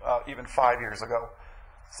even 5 years ago.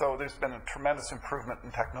 So there's been a tremendous improvement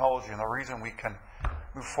in technology, and the reason we can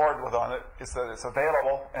move forward with on it is that it's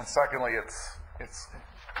available, and secondly, it's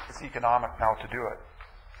economic now to do it.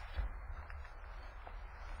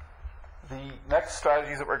 The next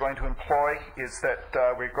strategies that we're going to employ is that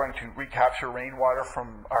we're going to recapture rainwater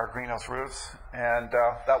from our greenhouse roofs, and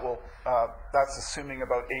that's assuming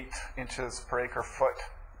about 8 inches per acre foot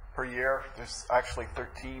per year. There's actually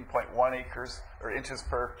 13.1 acres or inches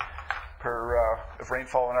of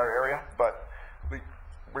rainfall in our area, but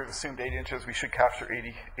we've assumed 8 inches. We should capture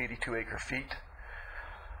 82 acre feet.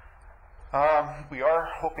 We are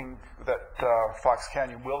hoping that Fox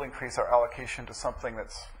Canyon will increase our allocation to something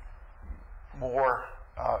that's more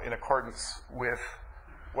in accordance with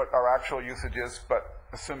what our actual usage is, but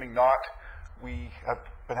assuming not, we have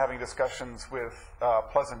been having discussions with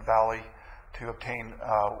Pleasant Valley to obtain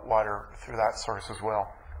water through that source as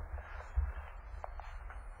well.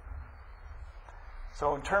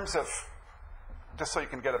 So in terms of, just so you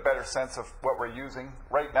can get a better sense of what we're using,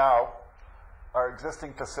 right now, our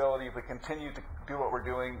existing facility, if we continue to do what we're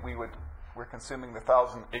doing, we're consuming the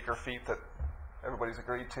 1,000 acre feet that everybody's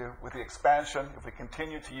agreed to. With the expansion, if we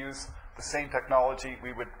continue to use the same technology,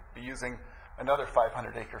 we would be using another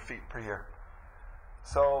 500 acre feet per year.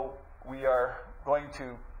 So we are going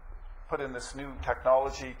to put in this new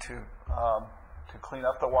technology to clean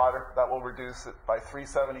up the water. That will reduce it by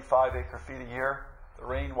 375 acre feet a year. The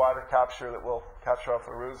rainwater capture that we'll capture off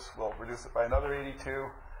the roofs will reduce it by another 82,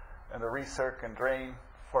 and the recirc and drain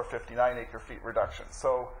 459 acre feet reduction.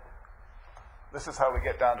 So this is how we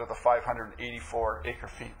get down to the 584 acre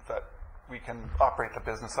feet that we can operate the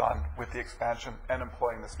business on with the expansion and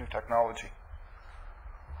employing this new technology.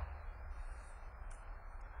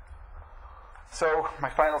 So my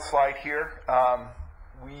final slide here,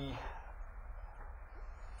 we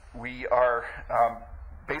are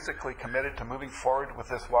basically committed to moving forward with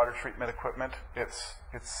this water treatment equipment. It's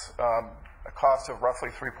a cost of roughly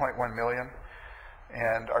 $3.1 million,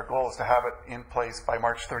 and our goal is to have it in place by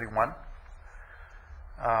March 31.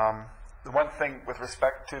 The one thing with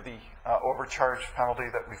respect to the overcharge penalty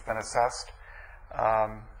that we've been assessed,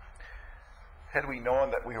 had we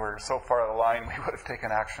known that we were so far out of line, we would have taken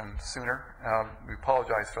action sooner. We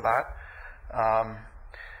apologize for that.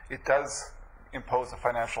 It does impose a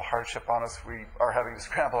financial hardship on us. We are having to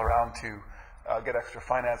scramble around to get extra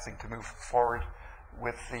financing to move forward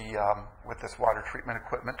with this water treatment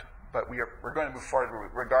equipment. But we're going to move forward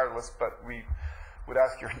regardless, but we would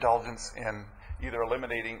ask your indulgence in either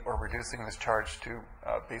eliminating or reducing this charge to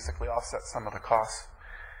basically offset some of the costs.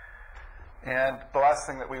 And the last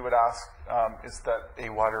thing that we would ask is that a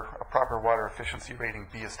proper water efficiency rating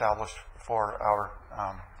be established for our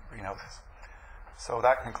greenhouses. So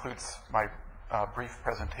that concludes my brief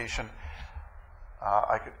presentation.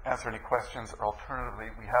 I could answer any questions, or alternatively,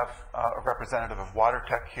 we have a representative of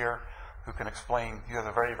WaterTech here who can explain. He has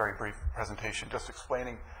a very, very brief presentation just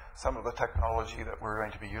explaining some of the technology that we're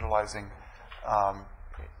going to be utilizing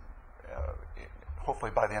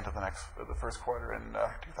hopefully by the end of the first quarter in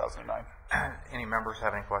 2009. Any members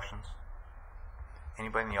have any questions?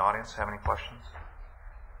 Anybody in the audience have any questions?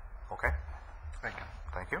 Okay. Thank you.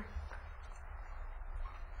 Thank you.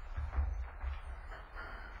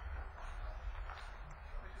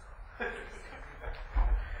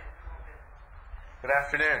 Good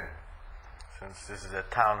afternoon. Since this is a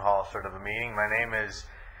town hall sort of a meeting, my name is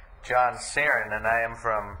John Sarin, and I am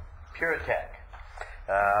from Puretech.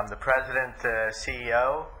 I'm the president,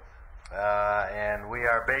 CEO, and we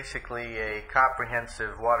are basically a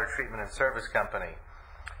comprehensive water treatment and service company.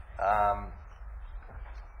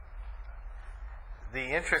 The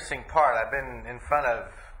interesting part, I've been in front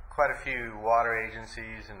of quite a few water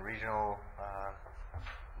agencies and regional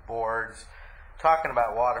boards talking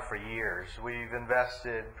about water for years. We've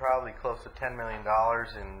invested probably close to $10 million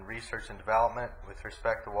in research and development with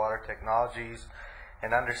respect to water technologies,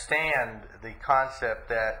 and understand the concept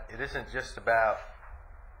that it isn't just about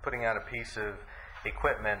putting out a piece of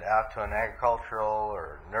equipment out to an agricultural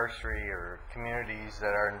or nursery or communities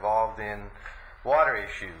that are involved in water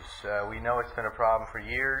issues. We know it's been a problem for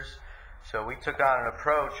years, so we took on an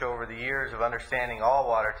approach over the years of understanding all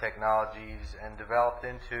water technologies and developed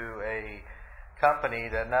into a company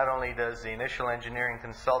that not only does the initial engineering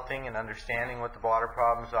consulting and understanding what the water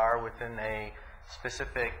problems are within a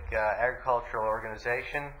specific agricultural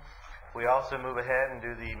organization, we also move ahead and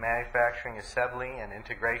do the manufacturing, assembly, and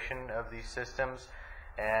integration of these systems,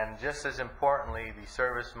 and just as importantly, the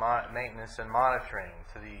service, maintenance, and monitoring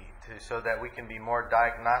so that we can be more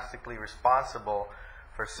diagnostically responsible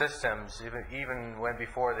for systems, even when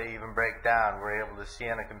before they even break down. We're able to see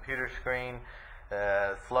on a computer screen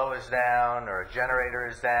flow is down, or a generator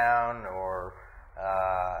is down, or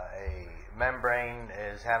a membrane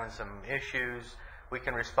is having some issues. We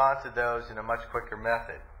can respond to those in a much quicker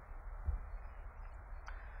method.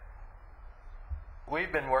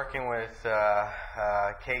 We've been working with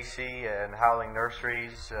Casey and Howling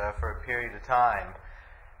Nurseries for a period of time,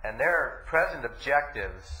 and their present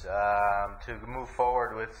objectives to move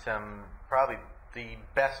forward with some probably the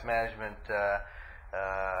best management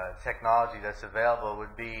technology that's available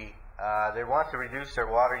would be they want to reduce their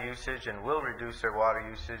water usage and will reduce their water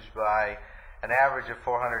usage by an average of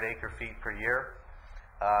 400 acre-feet per year.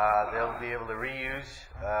 They'll be able to reuse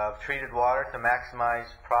treated water to maximize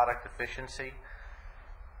product efficiency.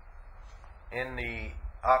 In the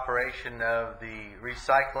operation of the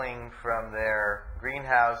recycling from their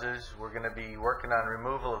greenhouses, we're going to be working on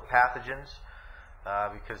removal of pathogens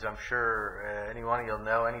because I'm sure any one of you'll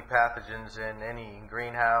know any pathogens in any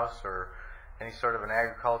greenhouse or any sort of an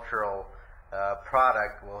agricultural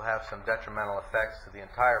product will have some detrimental effects to the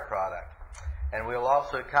entire product. And we'll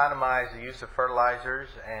also economize the use of fertilizers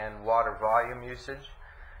and water volume usage.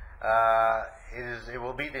 It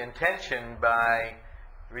will be the intention by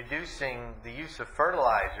reducing the use of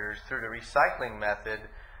fertilizers through the recycling method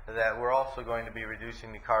that we're also going to be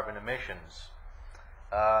reducing the carbon emissions.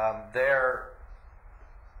 They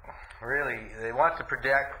want to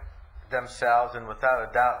protect themselves, and without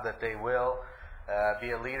a doubt that they will,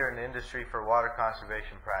 be a leader in the industry for water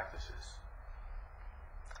conservation practices.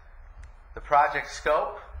 The project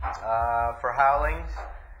scope for Howlings,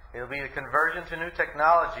 it'll be the conversion to new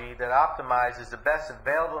technology that optimizes the best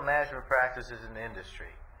available management practices in the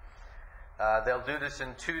industry. They'll do this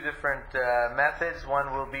in two different methods.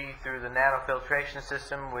 One will be through the nanofiltration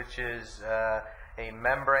system, which is a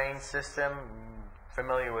membrane system,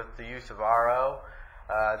 familiar with the use of RO.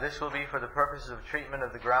 This will be for the purposes of treatment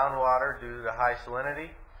of the groundwater due to the high salinity.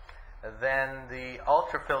 Then the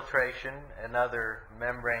ultrafiltration, another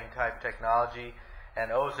membrane type technology, and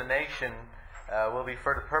ozonation will be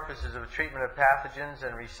for the purposes of treatment of pathogens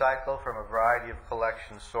and recycle from a variety of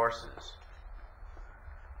collection sources.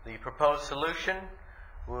 The proposed solution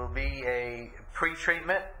will be a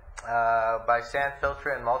pre-treatment by sand filter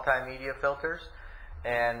and multimedia filters.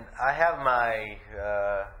 And I have my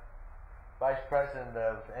Vice President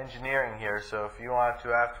of Engineering here, so if you want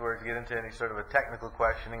to afterwards get into any sort of a technical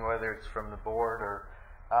questioning, whether it's from the board or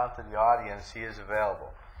out to the audience, he is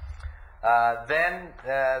available. Then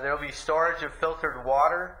there will be storage of filtered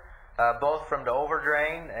water, both from the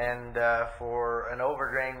overdrain, and for an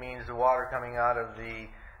overdrain means the water coming out of the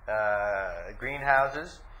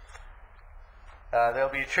greenhouses. There'll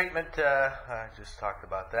be a treatment, I just talked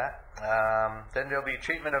about that. Then there'll be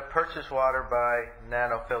treatment of purchased water by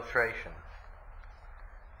nanofiltration.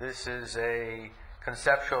 This is a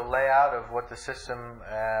conceptual layout of what the system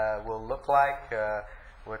will look like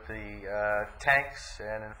with the tanks,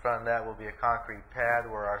 and in front of that will be a concrete pad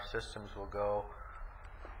where our systems will go.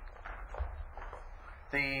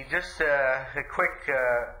 Just a quick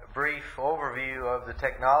brief overview of the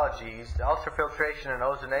technologies. The ultrafiltration and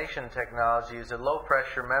ozonation technology is a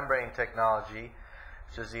low-pressure membrane technology,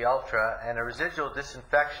 which is the Ultra, and a residual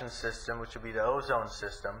disinfection system, which will be the ozone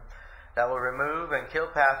system, that will remove and kill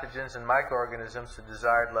pathogens and microorganisms to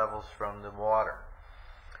desired levels from the water.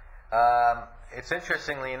 It's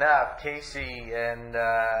interestingly enough, Casey and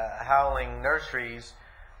Howling Nurseries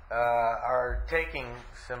are taking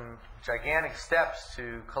some gigantic steps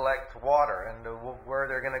to collect water, and where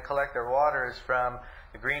they're going to collect their water is from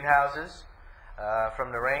the greenhouses,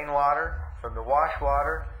 from the rainwater, from the wash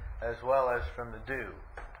water, as well as from the dew.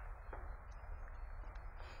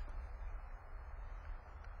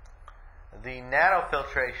 The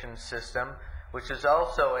nanofiltration system, which is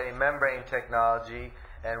also a membrane technology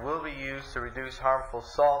and will be used to reduce harmful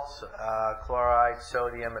salts, chloride,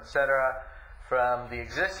 sodium, etc., from the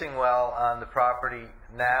existing well on the property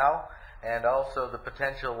now, and also the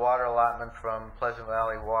potential water allotment from Pleasant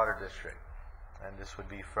Valley Water District. And this would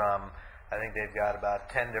be from, I think they've got about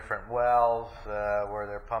 10 different wells where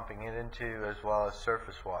they're pumping it into, as well as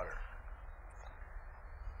surface water.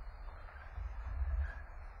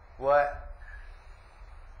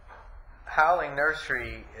 Howling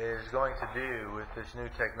Nursery is going to do with this new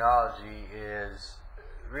technology is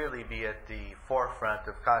really be at the forefront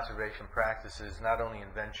of conservation practices, not only in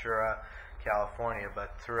Ventura, California,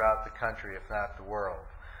 but throughout the country, if not the world.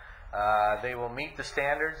 They will meet the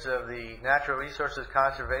standards of the Natural Resources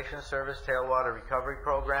Conservation Service Tailwater Recovery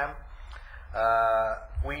Program.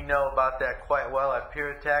 We know about that quite well at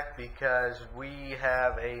Piratech because we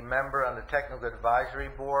have a member on the Technical Advisory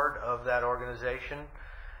Board of that organization.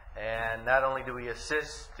 And not only do we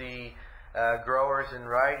assist the growers in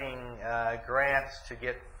writing grants to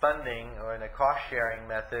get funding or in a cost-sharing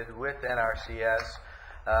method with NRCS,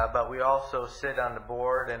 but we also sit on the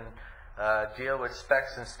board and deal with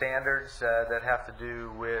specs and standards that have to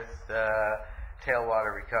do with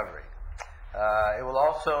tailwater recovery. It will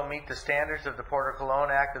also meet the standards of the Porter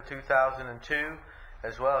Cologne Act of 2002,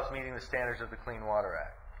 as well as meeting the standards of the Clean Water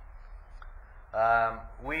Act.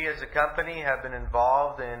 We as a company have been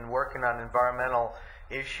involved in working on environmental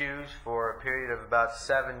issues for a period of about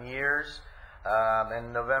 7 years.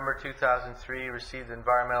 In November 2003, received the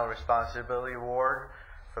Environmental Responsibility Award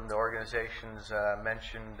from the organizations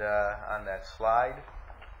mentioned on that slide.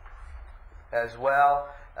 As well,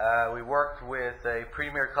 we worked with a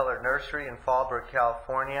Premier Colored Nursery in Fallbrook,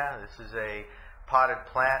 California. This is a potted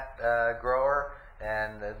plant grower,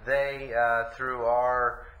 and they, through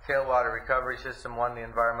our tailwater recovery system, won the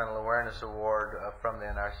Environmental Awareness Award from the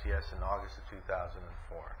NRCS in August of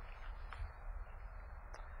 2004.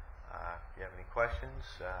 If you have any questions,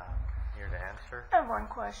 here to answer. I have one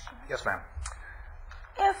question. Yes, ma'am.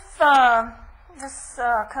 If this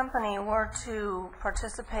company were to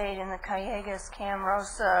participate in the Callegas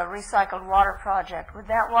Camrosa recycled water project, would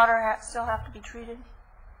that water still have to be treated?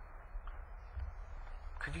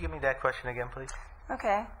 Could you give me that question again, please?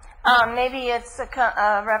 Okay. Maybe it's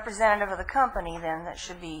a representative of the company then that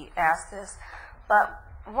should be asked this. But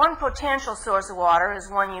one potential source of water is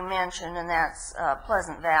one you mentioned, and that's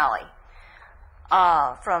Pleasant Valley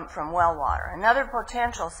from well water. Another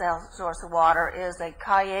potential source of water is a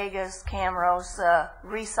Callegas Camrosa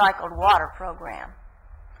recycled water program.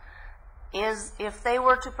 If they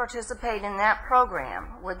were to participate in that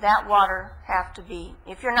program, would that water have to be,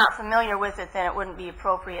 if you're not familiar with it, then it wouldn't be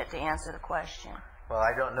appropriate to answer the question. Well,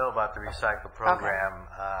 I don't know about the recycle program,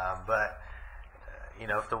 but you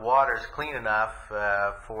know, if the water is clean enough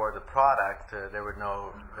for the product, there would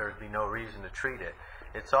be no reason to treat it.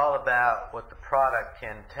 It's all about what the product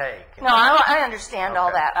can take. No, I understand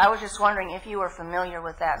all that. I was just wondering if you were familiar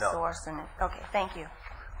with that source. And okay, thank you.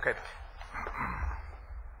 Okay.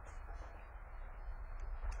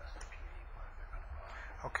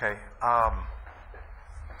 Okay.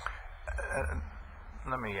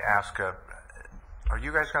 Let me ask. Are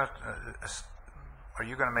you guys going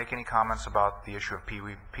to make any comments about the issue of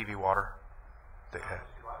PV water?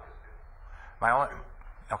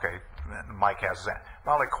 Mike has that.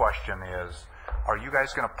 My only question is, are you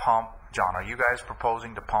guys going to pump, John, are you guys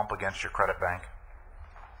proposing to pump against your credit bank?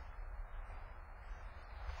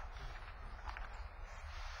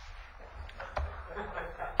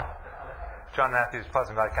 John Matthews,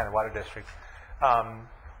 Pleasant Valley County Water District.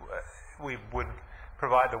 We would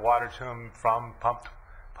provide the water to them from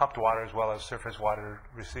pumped water as well as surface water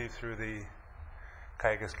received through the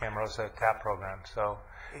Callegas Camrosa tap program. So,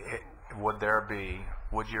 would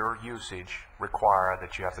your usage require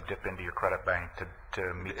that you have to dip into your credit bank to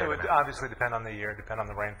meet that? It would obviously depend on the year, depend on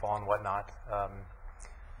the rainfall and whatnot.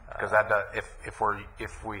 Because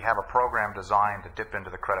if we have a program designed to dip into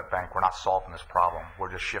the credit bank, we're not solving this problem.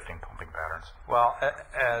 We're just shifting pumping patterns. Well,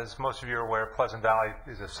 as most of you are aware, Pleasant Valley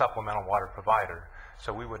is a supplemental water provider,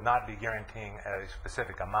 so we would not be guaranteeing a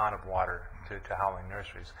specific amount of water to Howling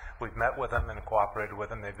Nurseries. We've met with them and cooperated with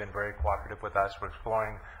them. They've been very cooperative with us. We're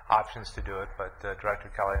exploring options to do it, but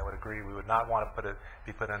Director Kelly, I would agree, we would not want to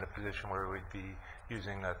be put in a position where we'd be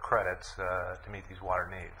using credits to meet these water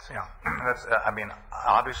needs. Yeah,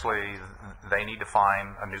 obviously they need to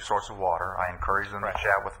find a new source of water. I encourage them to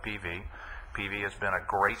chat with PV. PV has been a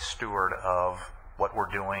great steward of what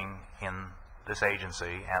we're doing in this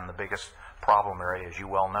agency, and the biggest problem area, as you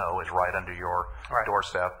well know, is right under your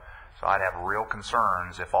doorstep. So I'd have real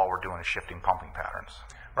concerns if all we're doing is shifting pumping patterns.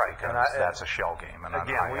 Right. Because that's a shell game. And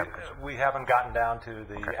again, we haven't gotten down to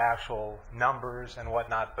the actual numbers and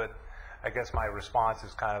whatnot, but I guess my response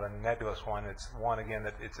is kind of a nebulous one. It's one, again,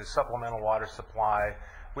 that it's a supplemental water supply.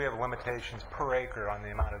 We have limitations per acre on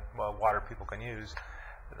the amount of water people can use.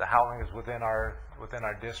 The Howling is within our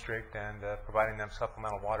district, and providing them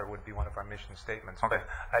supplemental water would be one of our mission statements. Okay. But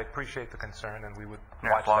I appreciate the concern, and we would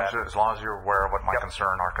watch that. As long as you're aware of what our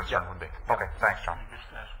concern would be. Yep. Okay, thanks, John.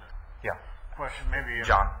 Just ask a Yeah. question, maybe.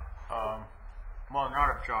 John. well,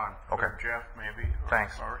 not of John, Okay. but of Jeff maybe.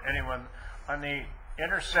 Thanks. Or anyone, on the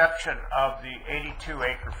intersection of the 82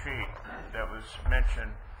 acre feet that was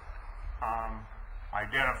mentioned,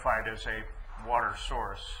 identified as a water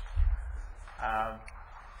source.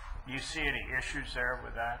 Do you see any issues there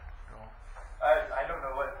with that? I don't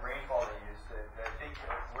know what rainfall they used. I think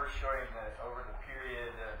we're showing that over the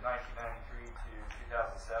period of 1993 to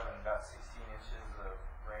 2007, about 16 inches of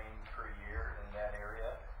rain per year in that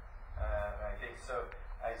area. And I think so.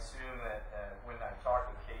 I assume that when I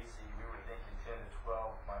talked with Casey, we were thinking 10 to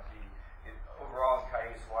 12 might be. Overall in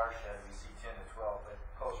Cayuse watershed, we see 10 to 12, but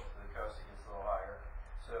closer to the coast, it gets a little higher.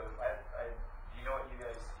 So, do you know what you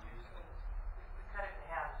guys use? We cut it in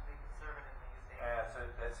half to be conservative these days. So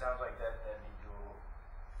that sounds like that'd be doable.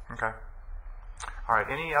 Okay. All right,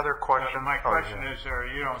 any other questions? My question is,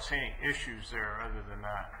 you don't see any issues there other than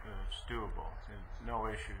that it's doable? There's no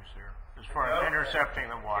issues there as far as intercepting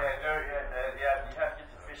the water? Yeah, you have to get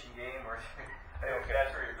to fish and game, or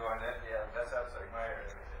that's where you're going. That's outside my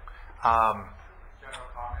area. General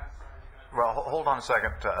comments? Well, hold on a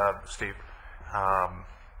second, Steve.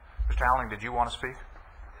 Mr. Howling, did you want to speak?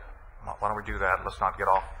 Why don't we do that? Let's not get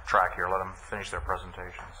off track here. Let them finish their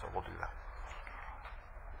presentation, so we'll do that.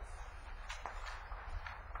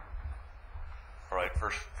 All right.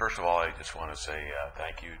 First of all, I just want to say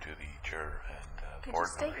thank you to the chair and Could board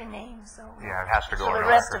you state member. your name so, Yeah, it has to go so on the the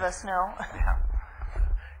rest record. of us know? Yeah.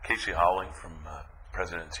 Casey Howling from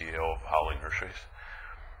President and CEO of Howling Nurseries.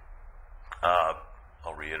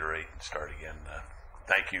 I'll reiterate and start again.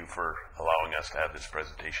 Thank you for allowing us to have this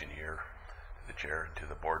presentation here, to the chair and to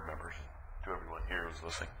the board members and to everyone here who's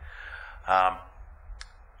listening.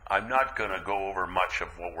 I'm not going to go over much of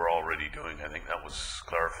what we're already doing. I think that was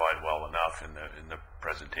clarified well enough in the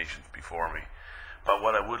presentations before me. But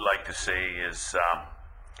what I would like to say is,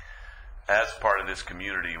 as part of this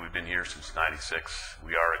community, we've been here since '96.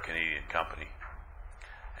 We are a Canadian company,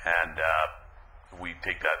 and we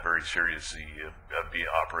take that very seriously. Be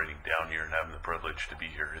operating down here and having the privilege to be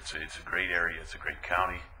here. It's a great area. It's a great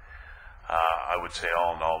county. I would say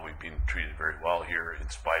all in all, we've been treated very well here in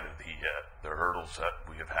spite of the hurdles that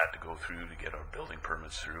we have had to go through to get our building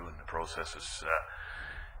permits through and the processes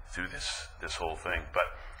through this whole thing. But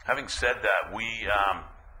having said that, we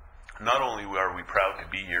not only are we proud to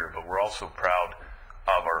be here, but we're also proud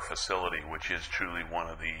of our facility, which is truly one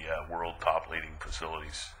of the world top leading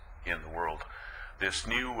facilities in the world. This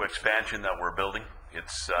new expansion that we're building,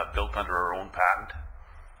 it's built under our own patent.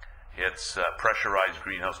 It's pressurized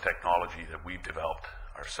greenhouse technology that we've developed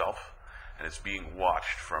ourselves, and it's being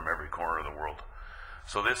watched from every corner of the world.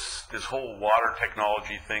 So this whole water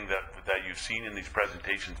technology thing that you've seen in these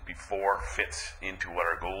presentations before fits into what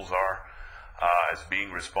our goals are, as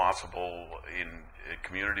being responsible in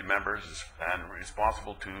community members and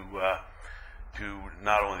responsible to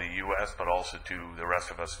not only the U.S. but also to the rest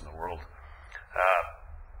of us in the world.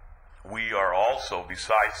 We are also,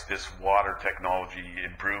 besides this water technology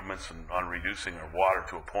improvements on reducing our water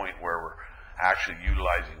to a point where we're actually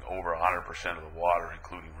utilizing over 100% of the water,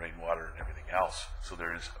 including rainwater and everything else. So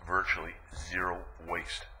there is virtually zero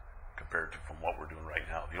waste compared to from what we're doing right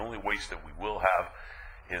now. The only waste that we will have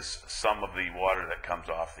is some of the water that comes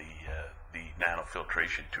off the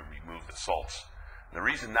nanofiltration to remove the salts. And the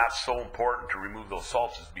reason that's so important to remove those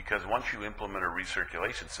salts is because once you implement a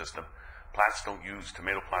recirculation system,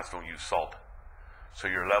 tomato plants don't use salt. So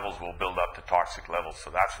your levels will build up to toxic levels. So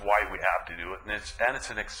that's why we have to do it. And it's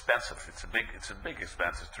a big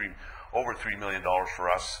expense. It's over $3 million for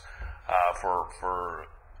us for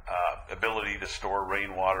ability to store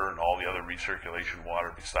rainwater and all the other recirculation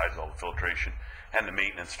water besides all the filtration and the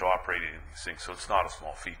maintenance to operate these things. So it's not a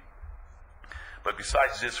small feat. But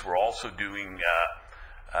besides this, we're also doing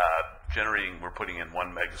we're putting in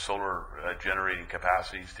 1 mega solar generating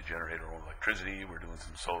capacities to generate our own electricity. We're doing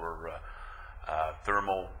some solar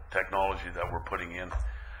thermal technology that we're putting in.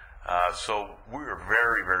 So we're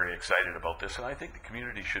very, very excited about this, and I think the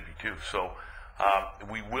community should be too. So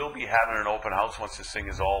we will be having an open house once this thing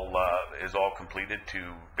is all completed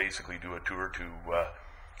to basically do a tour to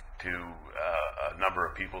a number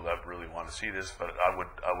of people that really want to see this. But I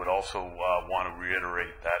would also want to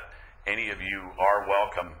reiterate that any of you are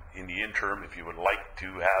welcome in the interim. If you would like to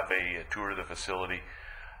have a tour of the facility,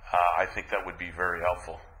 I think that would be very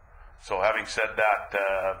helpful. So having said that,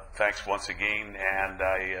 thanks once again, and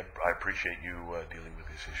I appreciate you dealing with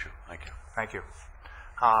this issue. Thank you. Thank you.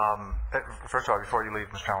 First of all, before you leave,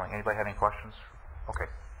 Mr. Howling, anybody have any questions? Okay,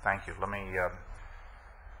 thank you. Let me,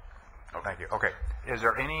 thank you. Okay, is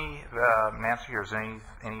there any, Nancy, or is there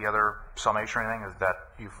any other summation or anything that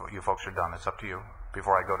you folks are done? It's up to you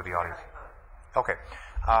before I go to the audience. Okay.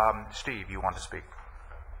 Steve, you want to speak?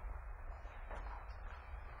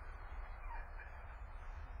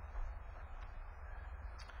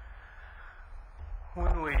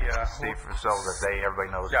 When we Steve, so that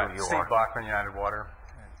everybody knows who you Steve are. Bachman, United Water.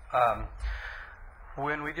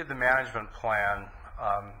 When we did the management plan,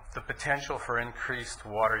 the potential for increased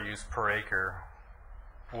water use per acre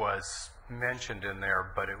was mentioned in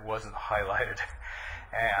there, but it wasn't highlighted.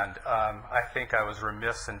 And I think I was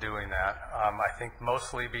remiss in doing that. I think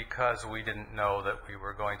mostly because we didn't know that we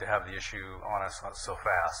were going to have the issue on us so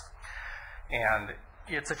fast. And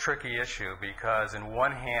it's a tricky issue because in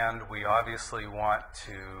one hand, we obviously want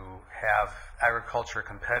to have agriculture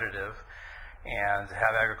competitive, and to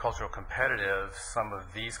have agricultural competitive, some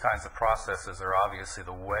of these kinds of processes are obviously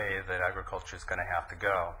the way that agriculture is going to have to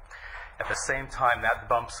go. At the same time, that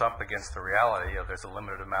bumps up against the reality of there's a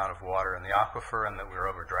limited amount of water in the aquifer and that we're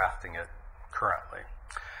overdrafting it currently.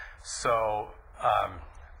 So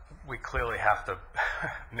we clearly have to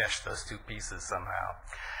mesh those two pieces somehow.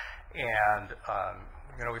 And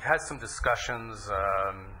we've had some discussions,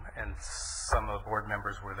 and some of the board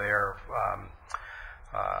members were there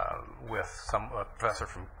with a professor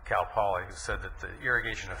from Cal Poly who said that the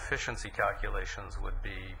irrigation efficiency calculations would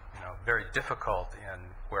be very difficult in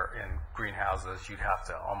greenhouses. You'd have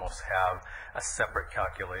to almost have a separate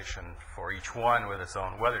calculation for each one with its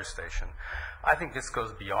own weather station. I think this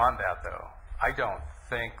goes beyond that, though. I don't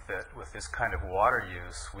think that with this kind of water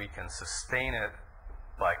use we can sustain it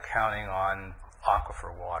by counting on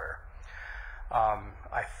aquifer water.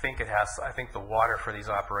 I think the water for these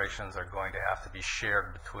operations are going to have to be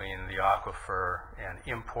shared between the aquifer and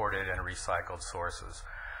imported and recycled sources.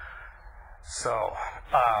 So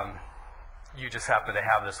you just happen to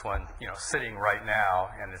have this one, sitting right now,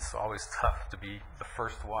 and it's always tough to be the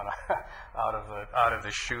first one out of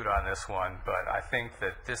the chute on this one. But I think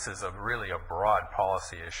that this is really a broad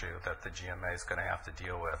policy issue that the GMA is going to have to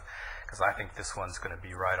deal with, because I think this one's going to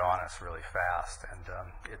be right on us really fast, and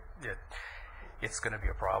it's going to be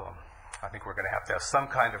a problem. I think we're going to have some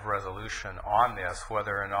kind of resolution on this,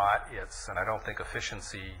 whether or not and I don't think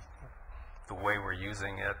efficiency, the way we're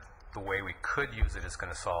using it, the way we could use it, is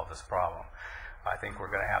going to solve this problem. I think we're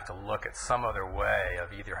going to have to look at some other way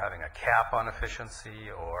of either having a cap on efficiency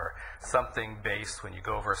or something based, when you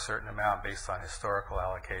go over a certain amount, based on historical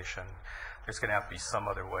allocation. There's going to have to be some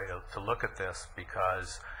other way to look at this,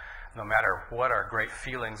 because no matter what our great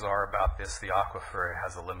feelings are about this, the aquifer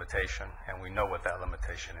has a limitation, and we know what that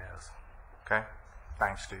limitation is. Okay.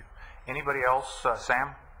 Thanks, Steve. Anybody else?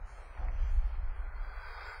 Sam?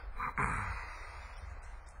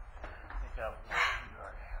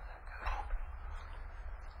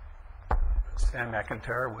 Sam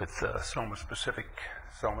McIntyre with Somas Pacific.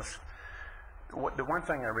 Somas. The one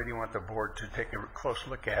thing I really want the board to take a close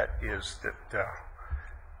look at is that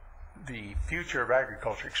the future of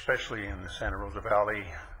agriculture, especially in the Santa Rosa Valley,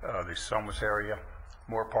 the Somas area,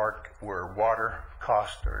 Moore Park, where water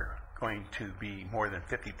costs are going to be more than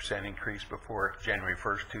 50% increase before January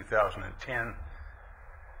 1st, 2010,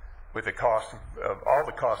 with the cost of all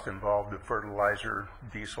the costs involved, the fertilizer,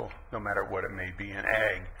 diesel, no matter what it may be in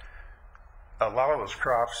ag. A lot of those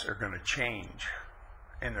crops are going to change,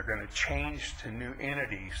 and they're going to change to new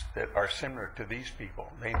entities that are similar to these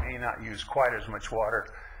people. They may not use quite as much water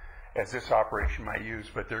as this operation might use,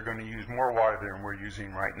 but they're going to use more water than we're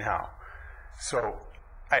using right now. So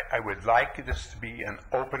I would like this to be an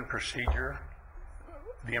open procedure,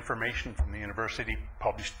 the information from the university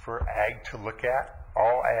published for ag to look at,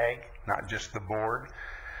 all ag, not just the board.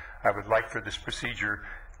 I would like for this procedure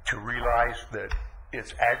to realize that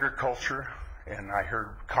it's agriculture, and I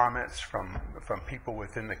heard comments from people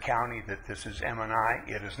within the county that this is M&I.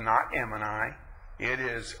 It is not M&I. It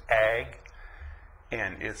is ag,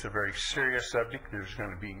 and it's a very serious subject.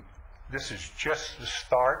 This is just the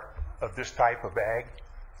start of this type of ag,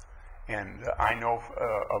 and I know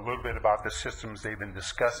a little bit about the systems they've been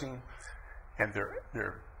discussing, and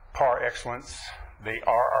they're par excellence. They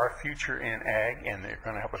are our future in ag, and they're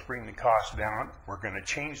going to help us bring the costs down. We're going to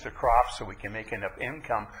change the crops so we can make enough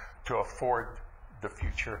income to afford the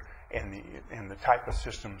future and the type of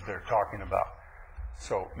systems they're talking about.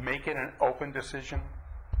 So make it an open decision.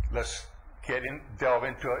 Let's delve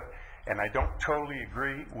into it. And I don't totally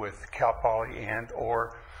agree with Cal Poly and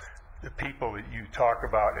or the people that you talk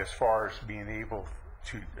about as far as being able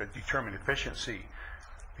to determine efficiency,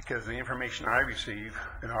 because the information I receive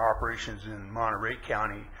in our operations in Monterey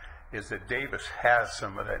County is that Davis has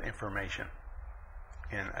some of that information,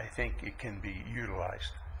 and I think it can be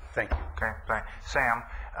utilized. Thank you. Okay, thanks. Sam,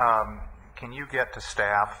 can you get to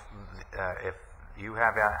staff if you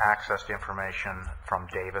have access to information from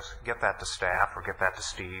Davis, get that to staff or get that to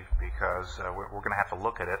Steve, because we're going to have to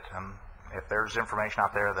look at it. And if there's information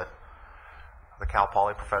out there that the Cal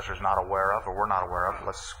Poly professor is not aware of or we're not aware of,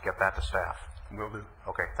 let's get that to staff. Will do.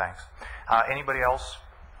 Okay, thanks. Anybody else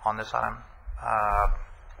on this item?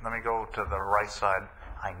 Let me go to the right side.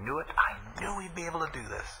 I knew it. I knew we'd be able to do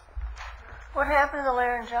this. What happened to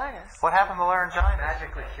laryngitis? What happened to laryngitis?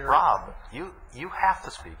 Magically cured. Rob, you have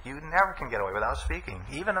to speak. You never can get away without speaking.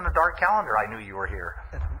 Even in a dark calendar, I knew you were here.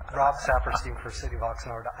 Rob Saperstein for City of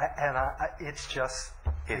Oxnard. It's just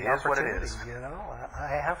it the is what it is. You know,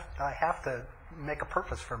 I have to make a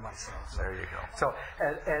purpose for myself. There you go. So,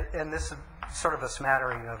 and this is sort of a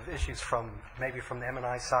smattering of issues from maybe from the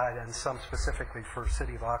M&I side and some specifically for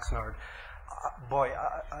City of Oxnard.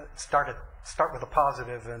 Start with a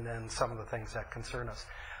positive and then some of the things that concern us.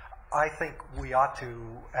 I think we ought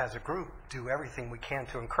to, as a group, do everything we can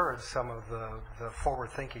to encourage some of the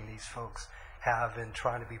forward thinking these folks have in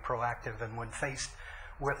trying to be proactive, and when faced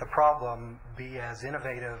with a problem, be as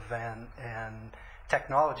innovative and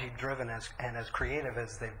technology driven and as creative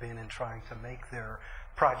as they've been in trying to make their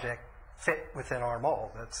project fit within our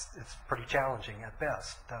mold. It's pretty challenging at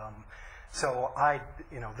best. So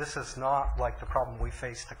this is not like the problem we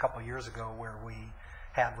faced a couple years ago where we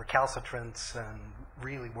had recalcitrants and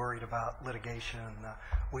really worried about litigation.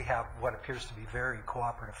 We have what appears to be very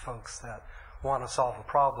cooperative folks that want to solve a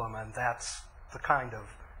problem, and that's the kind of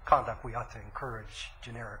conduct we ought to encourage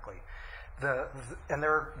generically. And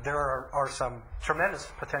there are some tremendous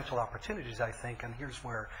potential opportunities, I think, and here's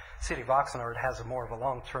where City of Oxnard has a more of a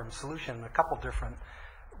long-term solution in a couple different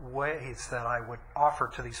ways that I would offer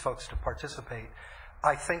to these folks to participate.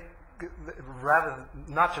 I think rather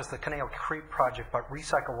not just the Canal Creek project, but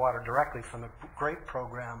recycle water directly from the GRAPE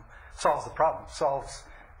program solves the problem, solves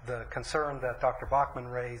the concern that Dr. Bachman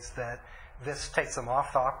raised that this takes them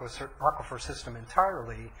off the aquifer system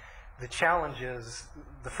entirely. The challenge is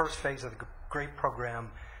the first phase of the GRAPE program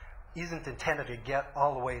isn't intended to get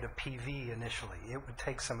all the way to PV initially. It would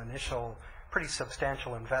take some initial pretty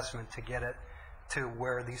substantial investment to get it to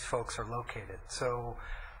where these folks are located. So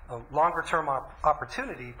a longer term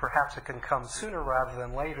opportunity, perhaps it can come sooner rather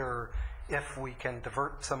than later if we can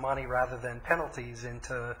divert some money rather than penalties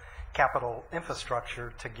into capital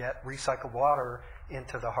infrastructure to get recycled water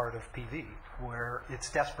into the heart of PV where it's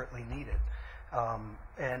desperately needed.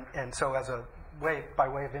 And so as a way, by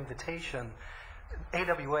way of invitation,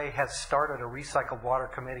 AWA has started a recycled water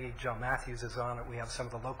committee. Joe Matthews is on it. We have some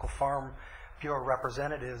of the local farm bureau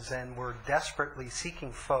representatives, and we're desperately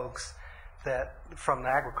seeking folks that from the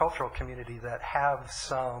agricultural community that have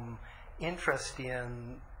some interest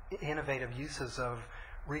in innovative uses of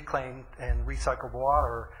reclaimed and recycled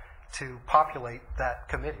water to populate that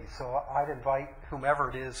committee. So I'd invite whomever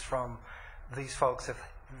it is from these folks, if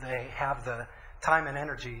they have the time and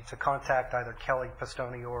energy, to contact either Kelly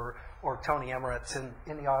Pistone or Tony Emirates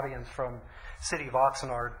in the audience from City of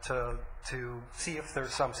Oxnard to see if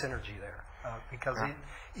there's some synergy there. Because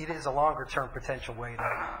it is a longer-term potential way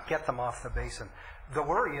to get them off the basin. The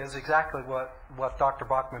worry is exactly what Dr.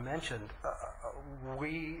 Bachman mentioned.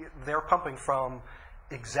 They're pumping from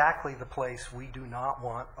exactly the place we do not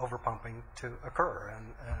want overpumping to occur,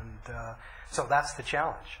 and so that's the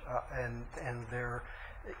challenge. And they're,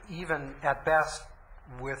 even at best,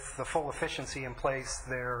 with the full efficiency in place,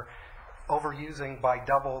 they're overusing by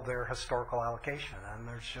double their historical allocation, and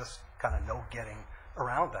there's just kind of no getting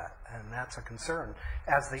around that, and that's a concern.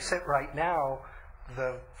 As they sit right now,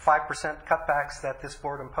 the 5% cutbacks that this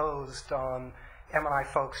board imposed on M&I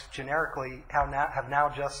folks generically have now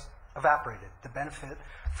just evaporated. The benefit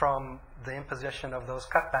from the imposition of those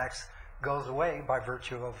cutbacks goes away by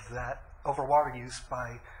virtue of that overwater use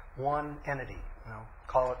by one entity.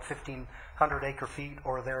 Call it 1,500 acre feet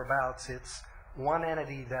or thereabouts. It's one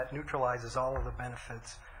entity that neutralizes all of the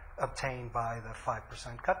benefits obtained by the 5%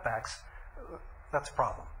 cutbacks. That's a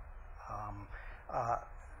problem.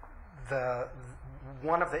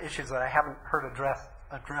 One of the issues that I haven't heard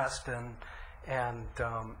addressed, and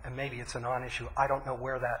maybe it's a non-issue, I don't know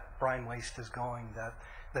where that brine waste is going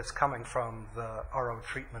that's coming from the RO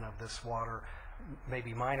treatment of this water.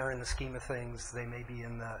 Maybe minor in the scheme of things. They may be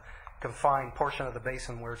in the confined portion of the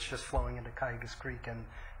basin where it's just flowing into Cayugas Creek and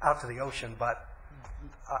out to the ocean, but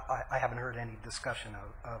I haven't heard any discussion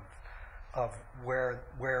of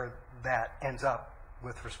where that ends up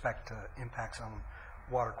with respect to impacts on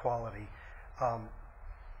water quality.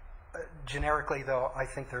 Generically, though, I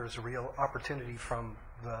think there's a real opportunity from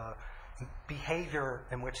the behavior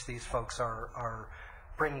in which these folks are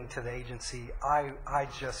bringing to the agency. I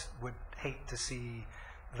just would hate to see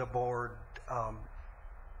the board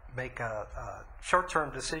make a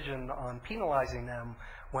short-term decision on penalizing them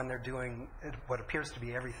when they're doing what appears to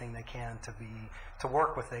be everything they can to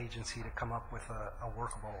work with the agency to come up with a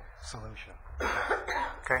workable solution.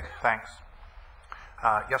 Okay, thanks.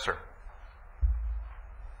 Yes, sir.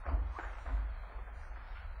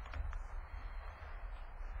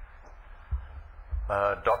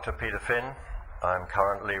 Dr. Peter Finn. I'm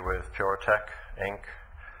currently with PureTech,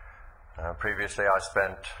 Inc. Previously, I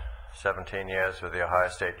spent 17 years with The Ohio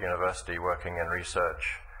State University working in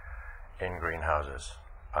research in greenhouses.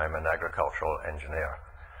 I'm an agricultural engineer.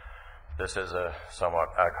 This is a somewhat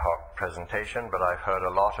ad hoc presentation, but I've heard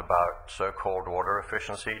a lot about so-called water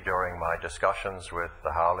efficiency during my discussions with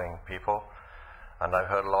the Howling people, and I've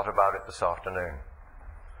heard a lot about it this afternoon.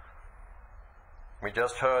 We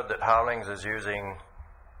just heard that Howlings is using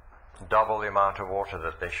double the amount of water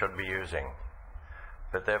that they should be using,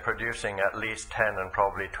 but they're producing at least 10 and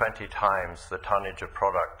probably 20 times the tonnage of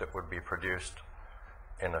product that would be produced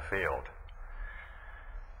in a field.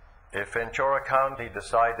 If Ventura County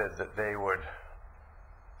decided that they would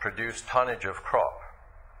produce tonnage of crop,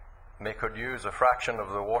 they could use a fraction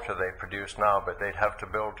of the water they produce now, but they'd have to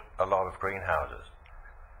build a lot of greenhouses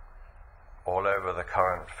all over the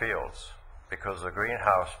current fields, because the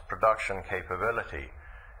greenhouse production capability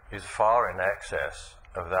is far in excess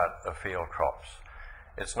of that of field crops.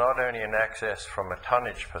 It's not only in excess from a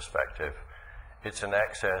tonnage perspective, it's in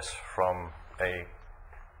excess from a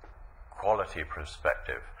quality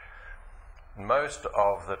perspective. Most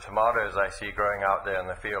of the tomatoes I see growing out there in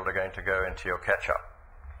the field are going to go into your ketchup.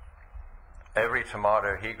 Every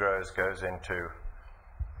tomato he grows goes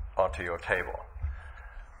onto your table.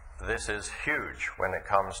 This is huge when it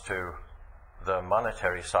comes to the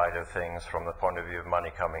monetary side of things from the point of view of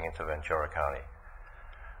money coming into Ventura County.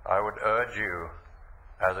 I would urge you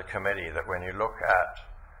as a committee that when you look at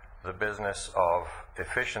the business of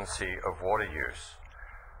efficiency of water use,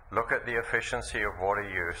 look at the efficiency of water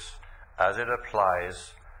use as it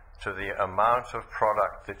applies to the amount of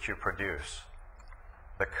product that you produce.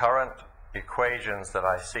 The current equations that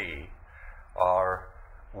I see are,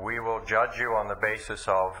 we will judge you on the basis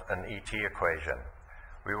of an ET equation.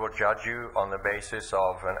 We will judge you on the basis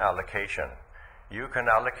of an allocation. You can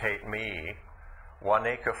allocate me 1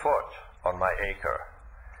 acre-foot on my acre.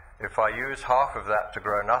 If I use half of that to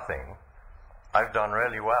grow nothing, I've done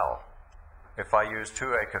really well. If I use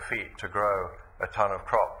 2 acre-feet to grow a ton of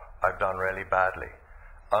crop, I've done really badly,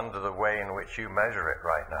 under the way in which you measure it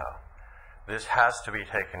right now. This has to be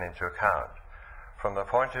taken into account. From the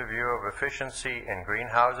point of view of efficiency in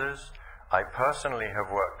greenhouses, I personally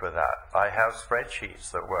have worked with that. I have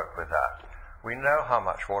spreadsheets that work with that. We know how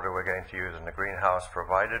much water we're going to use in the greenhouse,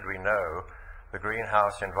 provided we know the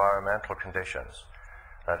greenhouse environmental conditions.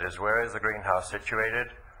 That is, where is the greenhouse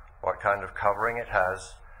situated, what kind of covering it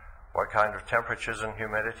has, what kind of temperatures and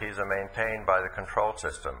humidities are maintained by the control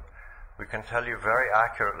system. We can tell you very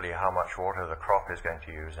accurately how much water the crop is going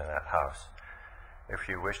to use in that house. If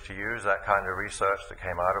you wish to use that kind of research that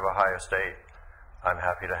came out of Ohio State, I'm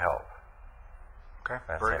happy to help. Okay,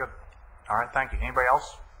 very good. All right, thank you. Anybody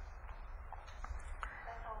else? Can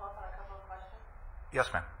I follow up on a couple of questions?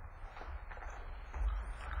 Yes, ma'am.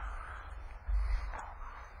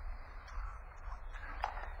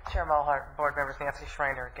 Chair Mulhart, board members, Nancy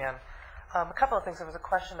Schreiner again. A couple of things. There was a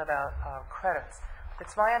question about credits.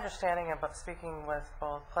 It's my understanding, about speaking with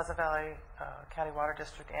both Pleasant Valley County Water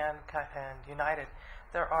District and United,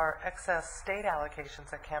 there are excess state allocations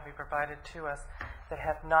that can be provided to us that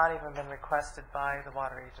have not even been requested by the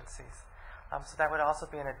water agencies. So that would also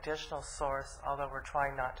be an additional source, although we're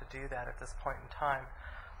trying not to do that at this point in time.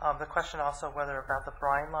 The question also whether about the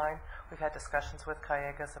brine line. We've had discussions with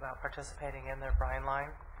Callegas about participating in their brine line,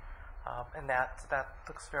 and that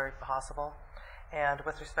looks very possible. And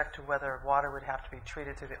with respect to whether water would have to be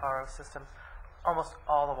treated through the RO system, almost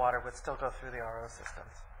all the water would still go through the RO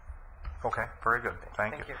systems. Okay, very good.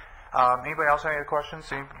 Thank you. Thank you. Anybody else have any other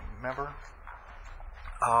questions? Any member?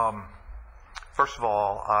 First of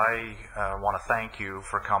all, I want to thank you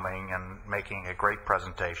for coming and making a great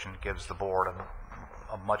presentation. It gives the board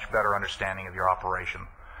a much better understanding of your operation.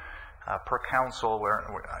 Per council,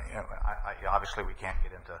 obviously we can't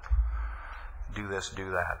get into do this,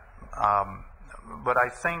 do that. But I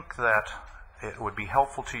think that it would be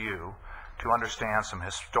helpful to you to understand some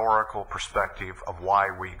historical perspective of why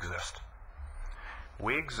we exist.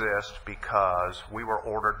 We exist because we were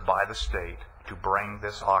ordered by the state to bring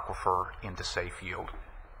this aquifer into safe yield.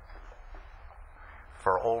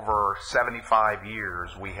 For over 75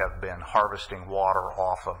 years, we have been harvesting water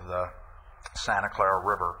off of the Santa Clara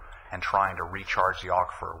River and trying to recharge the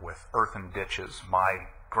aquifer with earthen ditches. My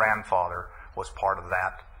grandfather was part of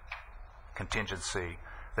that contingency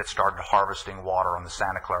that started harvesting water on the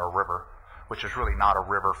Santa Clara River, which is really not a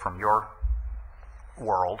river from your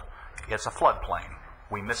world. It's a floodplain.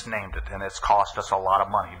 We misnamed it, and it's cost us a lot of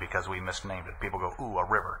money because we misnamed it. People go, ooh, a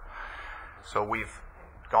river. So we've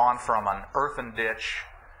gone from an earthen ditch,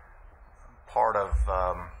 part of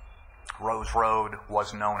Rose Road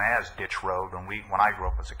was known as Ditch Road when I grew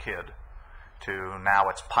up as a kid, to now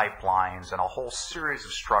it's pipelines and a whole series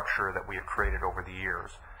of structure that we have created over the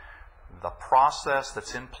years. The process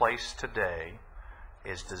that's in place today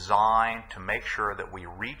is designed to make sure that we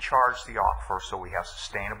recharge the aquifer so we have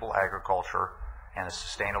sustainable agriculture and a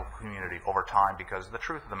sustainable community over time, because the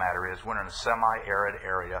truth of the matter is we're in a semi-arid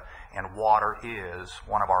area and water is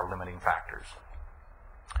one of our limiting factors.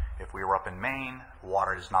 If we were up in Maine,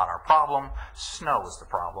 water is not our problem, snow is the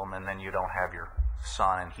problem, and then you don't have your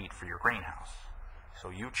sun and heat for your greenhouse. So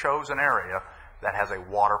you chose an area that has a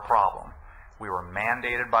water problem. We were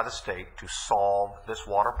mandated by the state to solve this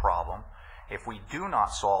water problem. If we do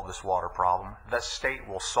not solve this water problem, the state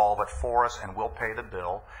will solve it for us and we'll pay the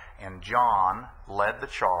bill. And John led the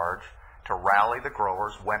charge to rally the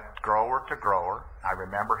growers, went grower to grower. I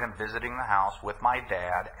remember him visiting the house with my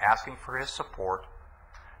dad, asking for his support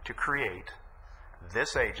to create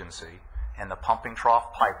this agency and the pumping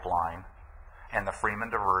trough pipeline and the Freeman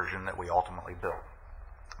diversion that we ultimately built.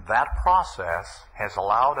 That process has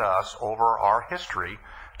allowed us, over our history,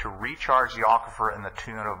 to recharge the aquifer in the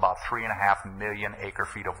tune of about 3.5 million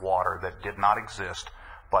acre-feet of water that did not exist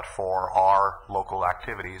but for our local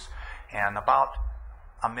activities, and about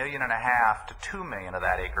 1.5 million to 2 million of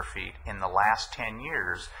that acre-feet in the last 10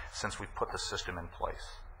 years since we've put the system in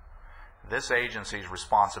place. This agency's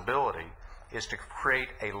responsibility is to create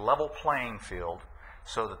a level playing field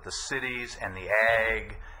so that the cities and the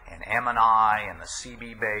ag and M&I and the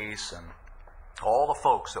CB base and all the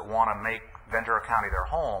folks that want to make Ventura County their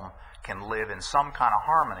home can live in some kind of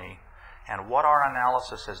harmony. And what our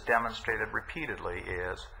analysis has demonstrated repeatedly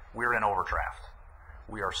is we're in overdraft.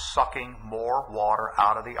 We are sucking more water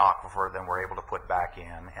out of the aquifer than we're able to put back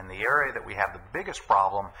in. And the area that we have the biggest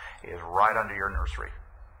problem is right under your nursery.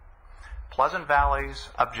 Pleasant Valley's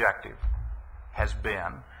objective has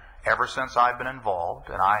been, ever since I've been involved,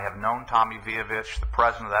 and I have known Tommy Vievich, the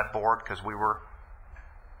president of that board, because we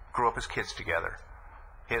grew up as kids together.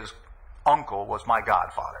 His uncle was my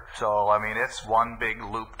godfather. So, I mean, it's one big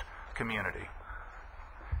looped community.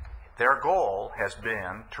 Their goal has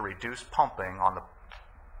been to reduce pumping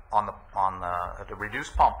to reduce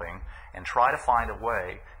pumping and try to find a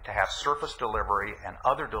way to have surface delivery and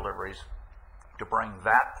other deliveries to bring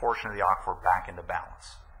that portion of the aquifer back into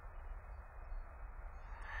balance.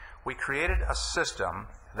 We created a system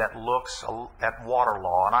that looks at water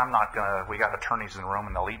law, and I'm not going to, we got attorneys in the room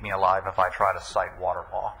and they'll eat me alive if I try to cite water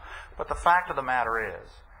law. But the fact of the matter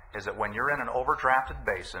is that when you're in an overdrafted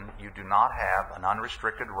basin, you do not have an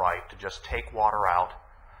unrestricted right to just take water out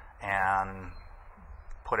and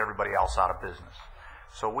put everybody else out of business.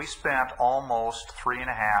 So we spent almost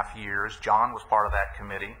 3.5 years, John was part of that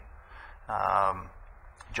committee,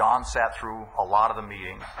 John sat through a lot of the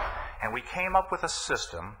meetings, and we came up with a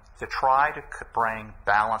system to try to bring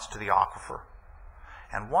balance to the aquifer.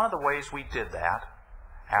 And one of the ways we did that,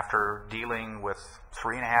 after dealing with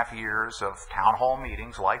 3.5 years of town hall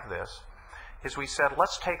meetings like this, is we said,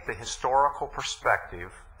 let's take the historical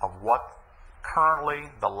perspective of what currently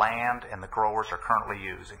the land and the growers are currently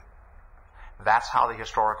using. That's how the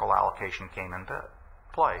historical allocation came into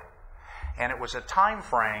play. And it was a time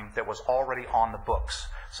frame that was already on the books.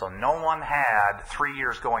 So no one had 3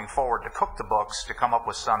 years going forward to cook the books to come up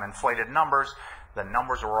with some inflated numbers. The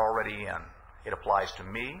numbers were already in. It applies to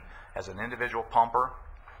me as an individual pumper.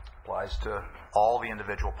 It applies to all the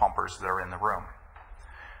individual pumpers that are in the room.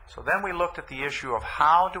 So then we looked at the issue of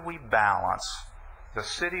how do we balance the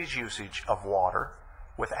city's usage of water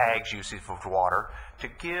with ag's usage of water to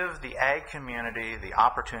give the ag community the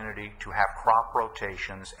opportunity to have crop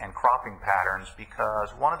rotations and cropping patterns,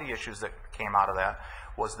 because one of the issues that came out of that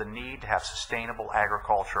was the need to have sustainable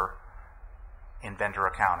agriculture in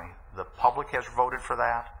Ventura County. The public has voted for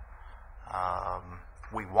that.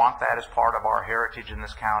 We want that as part of our heritage in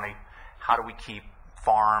this county. How do we keep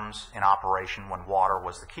farms in operation when water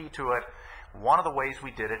was the key to it? One of the ways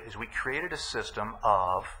we did it is we created a system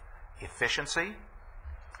of efficiency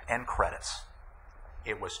and credits.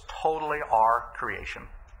 It was totally our creation.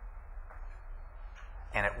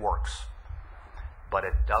 And it works. But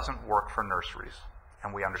it doesn't work for nurseries.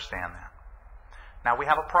 And we understand that. Now we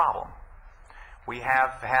have a problem. We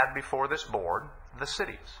have had before this board the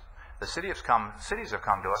cities. The cities have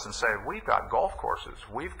come to us and said, we've got golf courses,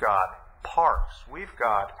 we've got parks, we've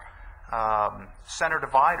got center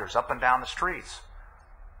dividers up and down the streets.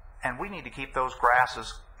 And we need to keep those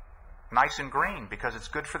grasses nice and green because it's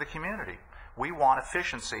good for the community. We want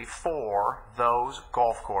efficiency for those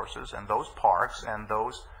golf courses and those parks and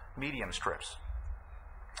those medium strips.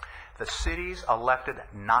 The cities elected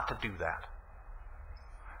not to do that.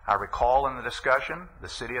 I recall in the discussion, the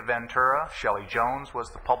city of Ventura, Shelley Jones was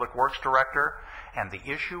the public works director, and the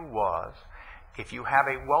issue was, if you have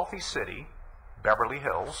a wealthy city, Beverly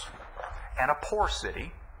Hills, and a poor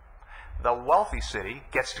city, the wealthy city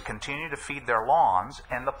gets to continue to feed their lawns,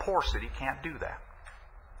 and the poor city can't do that.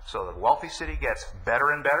 So the wealthy city gets better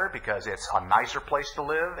and better because it's a nicer place to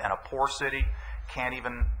live, and a poor city can't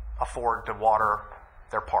even afford to water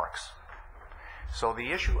their parks. So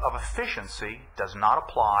the issue of efficiency does not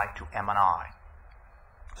apply to M&I.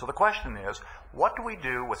 So the question is, what do we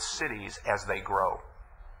do with cities as they grow?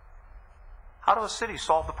 How do a city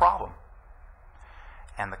solve the problem?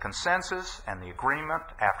 And the consensus and the agreement,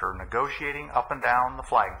 after negotiating up and down the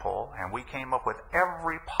flagpole, and we came up with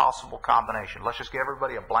every possible combination. Let's just give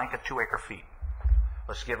everybody a blanket 2 acre feet.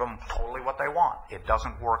 Let's give them totally what they want. It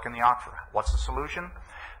doesn't work in the aquifer. What's the solution?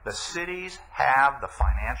 The cities have the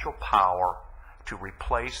financial power to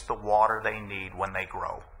replace the water they need when they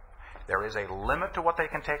grow. There is a limit to what they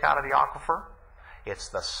can take out of the aquifer. It's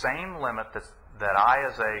the same limit that I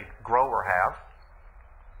as a grower have.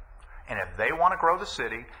 And if they want to grow the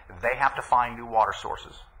city, they have to find new water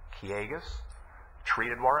sources. Kiegas,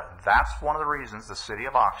 treated water. That's one of the reasons the city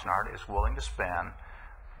of Oxnard is willing to spend,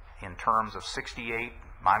 in terms of 68,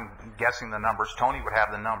 I'm guessing the numbers, Tony would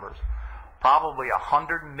have the numbers, probably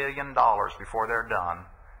 $100 million before they're done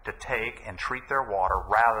to take and treat their water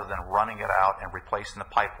rather than running it out and replacing the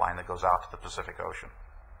pipeline that goes out to the Pacific Ocean.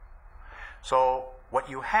 So what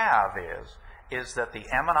you have is that the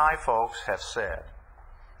M&I folks have said,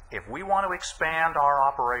 if we want to expand our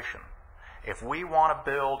operation, if we want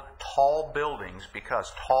to build tall buildings,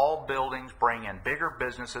 because tall buildings bring in bigger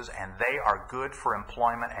businesses and they are good for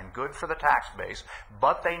employment and good for the tax base,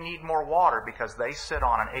 but they need more water because they sit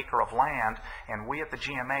on an acre of land, and we at the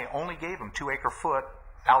GMA only gave them 2 acre foot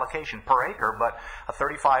allocation per acre, but a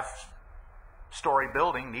 35-story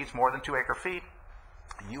building needs more than 2 acre feet.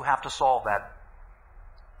 You have to solve that,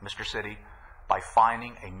 Mr. City, by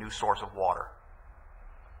finding a new source of water.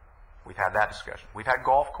 We've had that discussion. We've had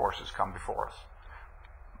golf courses come before us.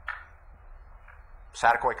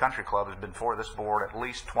 Satakoy Country Club has been before this board at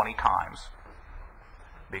least 20 times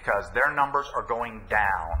because their numbers are going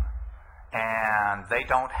down and they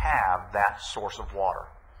don't have that source of water.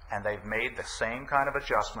 And they've made the same kind of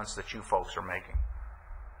adjustments that you folks are making.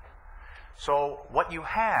 So what you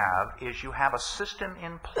have is you have a system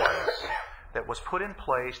in place that was put in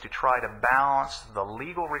place to try to balance the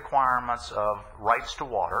legal requirements of rights to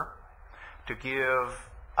water, to give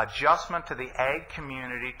adjustment to the ag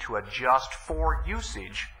community to adjust for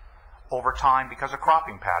usage over time because of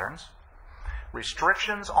cropping patterns,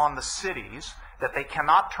 restrictions on the cities that they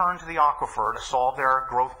cannot turn to the aquifer to solve their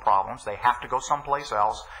growth problems. They have to go someplace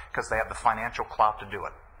else because they have the financial clout to do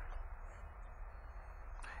it.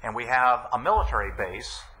 And we have a military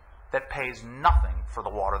base that pays nothing for the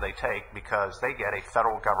water they take because they get a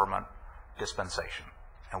federal government dispensation.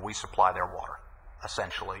 And we supply their water,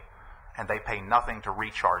 essentially. And they pay nothing to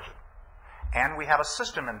recharge it. And we have a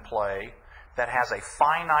system in play that has a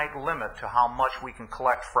finite limit to how much we can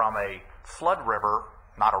collect from a flood river,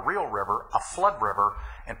 not a real river, a flood river,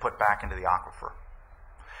 and put back into the aquifer.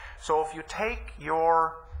 So if you take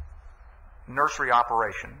your nursery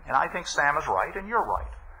operation, and I think Sam is right and you're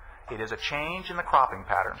right, it is a change in the cropping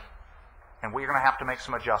pattern, and we're going to have to make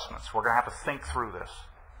some adjustments. We're going to have to think through this.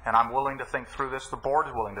 And I'm willing to think through this. The board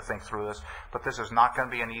is willing to think through this. But this is not going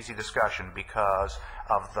to be an easy discussion because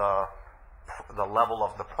of the level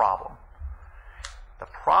of the problem. The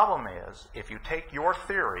problem is, if you take your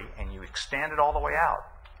theory and you extend it all the way out,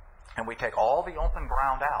 and we take all the open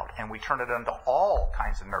ground out, and we turn it into all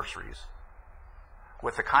kinds of nurseries,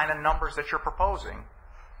 with the kind of numbers that you're proposing,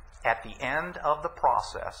 at the end of the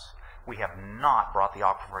process, we have not brought the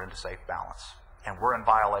aquifer into safe balance. And we're in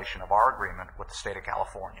violation of our agreement with the state of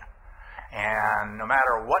California. And no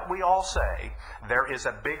matter what we all say, there is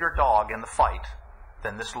a bigger dog in the fight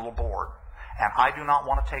than this little board. And I do not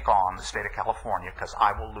want to take on the state of California because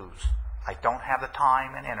I will lose. I don't have the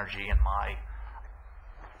time and energy in my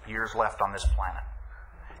years left on this planet.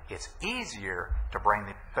 It's easier to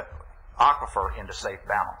bring the aquifer into safe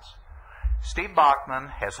balance. Steve Bachman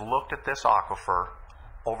has looked at this aquifer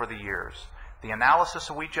over the years. The analysis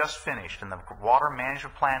that we just finished and the water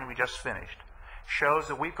management plan we just finished shows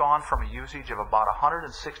that we've gone from a usage of about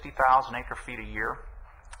 160,000 acre feet a year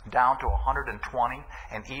down to 120,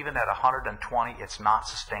 and even at 120, it's not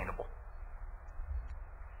sustainable.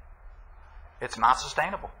 It's not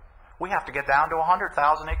sustainable. We have to get down to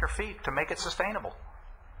 100,000 acre feet to make it sustainable.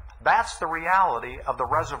 That's the reality of the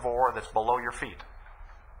reservoir that's below your feet.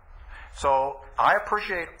 So I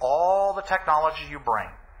appreciate all the technology you bring.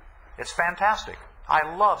 It's fantastic.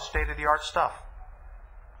 I love state-of-the-art stuff.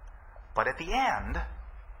 But at the end,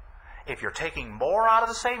 if you're taking more out of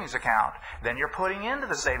the savings account than you're putting into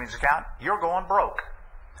the savings account, you're going broke.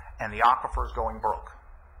 And the aquifer is going broke.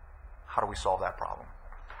 How do we solve that problem?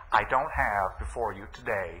 I don't have before you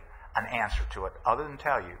today an answer to it other than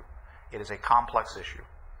tell you it is a complex issue.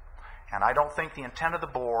 And I don't think the intent of the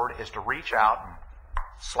board is to reach out and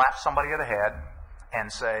slap somebody on the head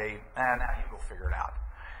and say, now you go figure it out.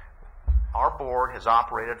 Our board has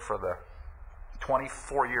operated for the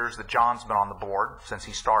 24 years that John's been on the board since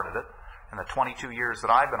he started it, and the 22 years that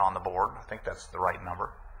I've been on the board, I think that's the right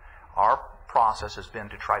number. Our process has been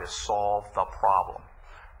to try to solve the problem.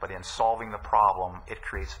 But in solving the problem, it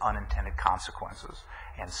creates unintended consequences.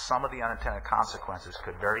 And some of the unintended consequences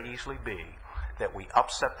could very easily be that we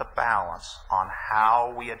upset the balance on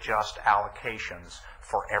how we adjust allocations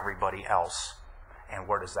for everybody else. And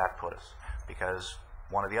where does that put us? Because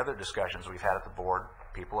one of the other discussions we've had at the board,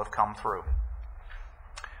 people have come through.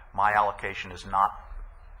 My allocation is not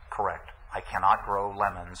correct. I cannot grow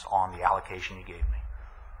lemons on the allocation you gave me.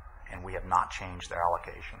 And we have not changed their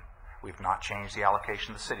allocation. We've not changed the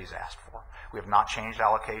allocation the city's asked for. We have not changed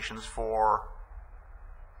allocations for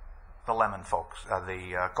the lemon folks,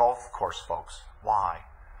 the golf course folks. Why?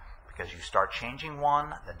 Because you start changing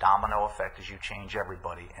one, the domino effect is you change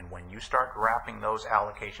everybody. And when you start wrapping those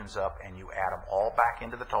allocations up and you add them all back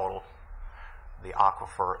into the total, the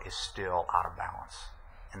aquifer is still out of balance.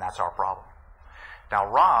 And that's our problem. Now,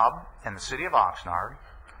 Rob and the city of Oxnard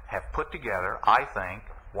have put together, I think,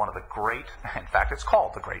 one of the great, in fact, it's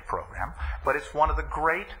called the GREAT program, but it's one of the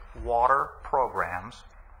great water programs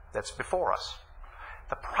that's before us.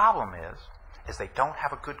 The problem is they don't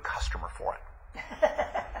have a good customer for it.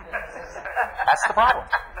 That's the problem.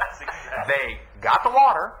 They got the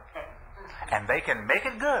water, and they can make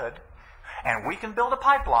it good, and we can build a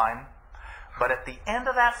pipeline, but at the end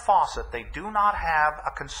of that faucet, they do not have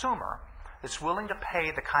a consumer that's willing to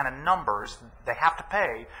pay the kind of numbers they have to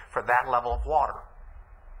pay for that level of water.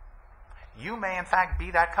 You may, in fact,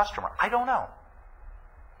 be that customer. I don't know.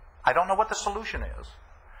 I don't know what the solution is.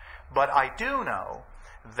 But I do know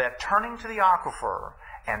that turning to the aquifer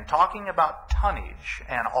and talking about tonnage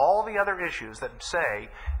and all the other issues that say,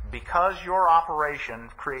 because your operation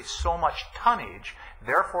creates so much tonnage,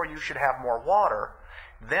 therefore you should have more water,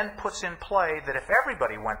 then puts in play that if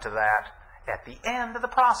everybody went to that, at the end of the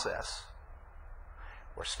process,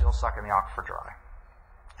 we're still sucking the aquifer dry.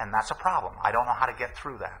 And that's a problem. I don't know how to get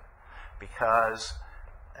through that. Because,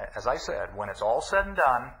 as I said, when it's all said and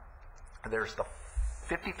done, there's the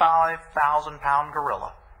 55,000-pound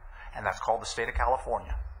gorilla, and that's called the state of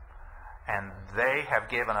California. And they have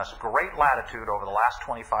given us great latitude over the last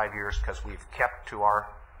 25 years because we've kept to our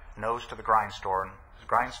nose to the grindstone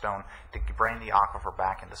to bring the aquifer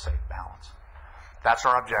back into safe balance. That's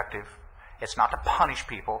our objective. It's not to punish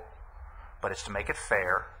people, but it's to make it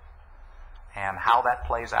fair. And how that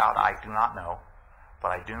plays out, I do not know.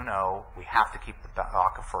 But I do know we have to keep the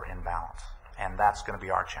aquifer in balance. And that's going to be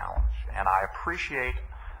our challenge. And I appreciate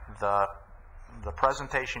the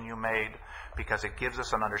presentation you made because it gives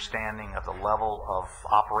us an understanding of the level of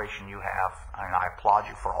operation you have. And I applaud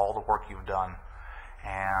you for all the work you've done.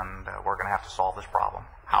 And we're going to have to solve this problem.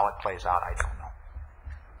 How it plays out, I don't know.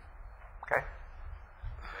 Okay?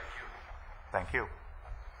 Thank you.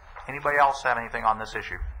 Anybody else have anything on this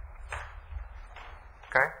issue?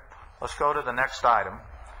 Okay? Let's go to the next item,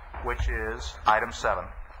 which is item 7.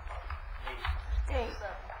 8.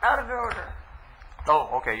 Out of order. Oh,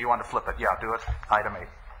 okay, you want to flip it. Yeah, do it. Item 8.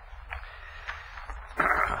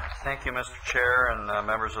 Thank you, Mr. Chair and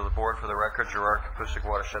members of the board. For the record, Girard Kapusik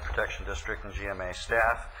Watershed Protection District and GMA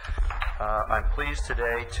staff. I'm pleased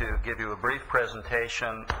today to give you a brief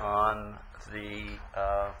presentation on the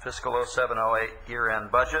fiscal 07-08 year-end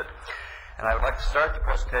budget. And I would like to start the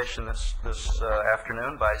presentation this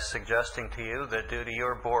afternoon by suggesting to you that due to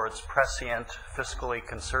your board's prescient, fiscally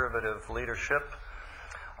conservative leadership,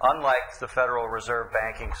 unlike the Federal Reserve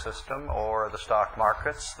banking system or the stock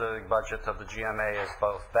markets, the budget of the GMA is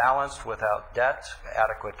both balanced without debt,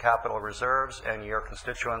 adequate capital reserves, and your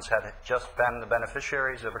constituents had just been the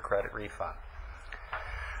beneficiaries of a credit refund.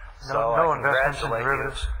 No investments in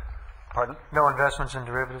derivatives? Pardon? No investments in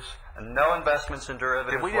derivatives? No investments in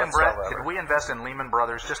derivatives whatsoever. Did we invest in Lehman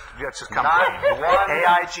Brothers? Just come Not clean. one.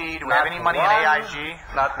 AIG, do we have any money in AIG?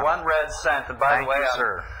 Not one red cent. And by Thank the way, you,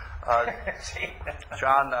 sir.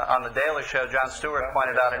 John, on the Daily Show, Jon Stewart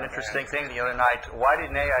pointed out an interesting thing the other night. Why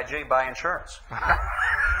didn't AIG buy insurance?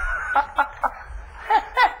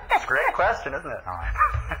 Great question, isn't it?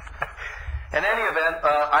 In any event,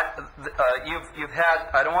 you've had.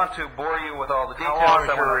 I don't want to bore you with all the details. How long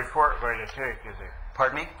is your report going to take? Is it?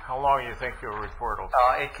 Pardon me? How long do you think your report will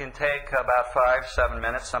take? It can take about 5-7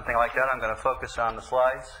 minutes, something like that. I'm going to focus on the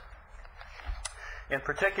slides. In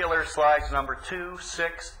particular, slides number 2,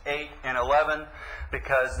 6, 8, and 11,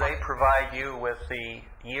 because they provide you with the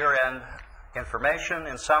year-end information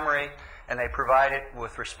in summary, and they provide it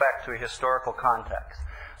with respect to a historical context.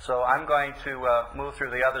 So I'm going to move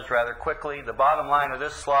through the others rather quickly. The bottom line of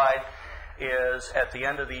this slide is at the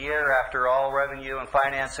end of the year, after all revenue and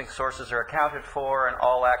financing sources are accounted for and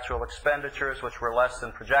all actual expenditures, which were less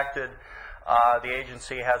than projected, the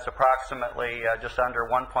agency has approximately just under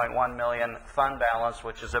 1.1 million fund balance,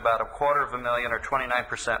 which is about $250,000 or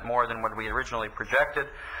 29% more than what we originally projected.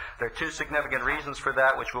 There are two significant reasons for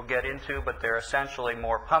that, which we'll get into, but they're essentially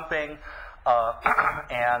more pumping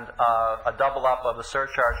and a double up of the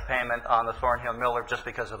surcharge payment on the Thornhill Miller just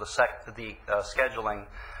because of the scheduling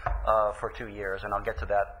for 2 years, and I'll get to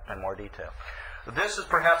that in more detail. This is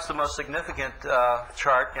perhaps the most significant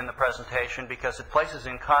chart in the presentation because it places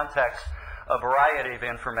in context a variety of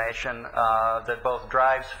information that both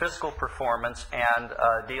drives fiscal performance and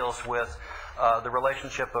deals with the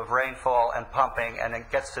relationship of rainfall and pumping, and it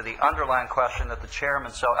gets to the underlying question that the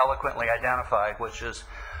chairman so eloquently identified, which is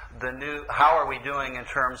how are we doing in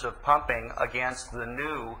terms of pumping against the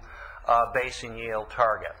new basin yield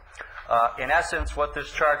target. In essence, what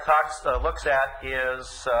this chart looks at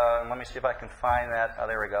is, let me see if I can find that. Oh,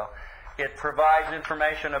 there we go. It provides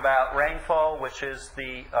information about rainfall, which are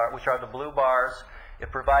the blue bars.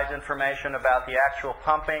 It provides information about the actual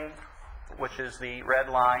pumping, which is the red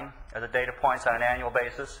line, as the data points on an annual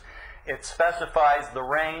basis. It specifies the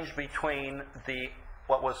range between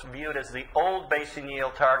what was viewed as the old basin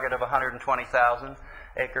yield target of 120,000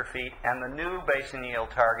 acre-feet and the new basin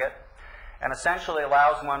yield target, and essentially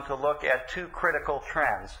allows one to look at two critical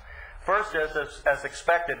trends. First is, as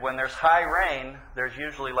expected, when there's high rain, there's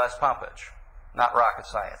usually less pumpage. Not rocket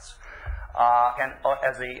science. And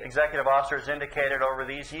as the executive officers indicated over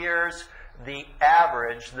these years, the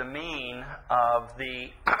average, the mean of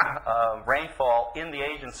the rainfall in the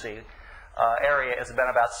agency area has been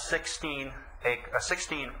about 16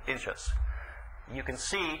 inches. You can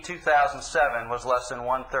see 2007 was less than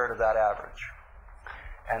 1/3 of that average.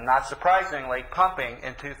 And not surprisingly, pumping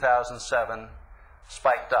in 2007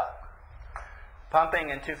 spiked up. Pumping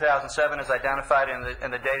in 2007, as identified in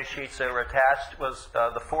the data sheets that were attached, was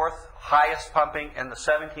the fourth highest pumping in the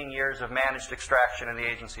 17 years of managed extraction in the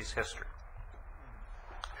agency's history.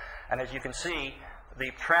 And as you can see,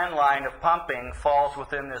 the trend line of pumping falls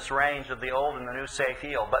within this range of the old and the new safe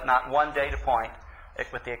yield, but not one data point,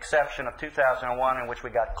 with the exception of 2001, in which we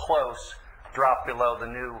got close, dropped below the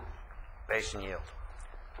new basin yield.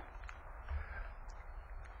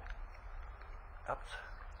 Oops.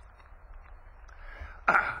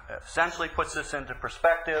 Essentially puts this into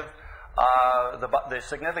perspective. The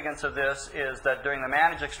significance of this is that during the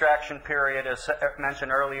managed extraction period, as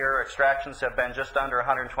mentioned earlier, extractions have been just under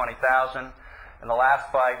 120,000. In the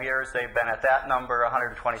last 5 years, they've been at that number,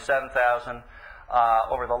 127,000.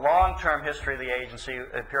 Over the long-term history of the agency,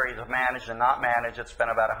 periods of managed and not managed, it's been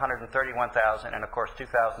about 131,000. And of course,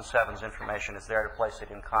 2007's information is there to place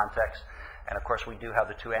it in context. And of course, we do have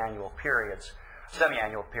the two annual periods,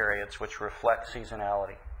 semi-annual periods, which reflect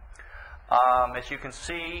seasonality. As you can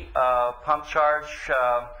see, pump charge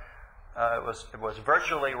it was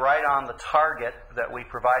virtually right on the target that we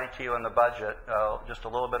provided to you in the budget, just a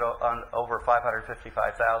little bit over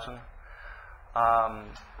 555,000.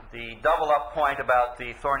 The double-up point about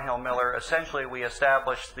the Thornhill Miller, essentially we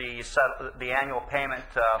established the annual payment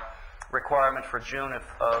requirement for June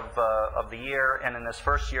of the year, and in this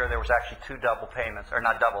first year there was actually two double payments, or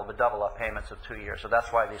not double, but double-up payments of 2 years. So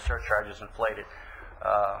that's why the surcharge is inflated.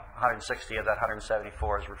 160 of that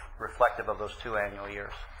 174 is reflective of those two annual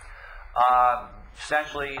years.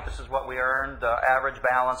 Essentially, this is what we earned. Average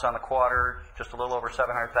balance on the quarter, just a little over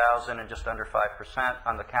 700,000 and just under 5%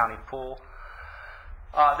 on the county pool.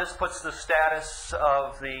 This puts the status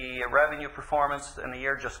of the revenue performance in the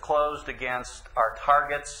year just closed against our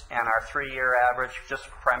targets and our 3-year average, just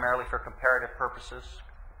primarily for comparative purposes.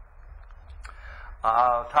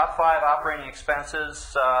 Top 5 operating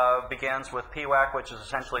expenses begins with PWAC, which is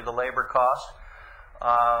essentially the labor cost.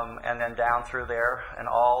 and then down through there, and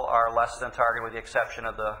all are less than target with the exception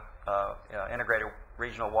of the integrated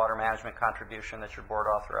regional water management contribution that your board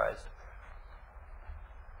authorized.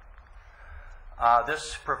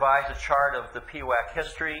 This provides a chart of the PWAC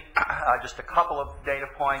history, just a couple of data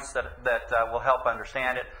points that will help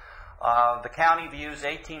understand it. The county views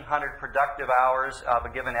 1,800 productive hours of a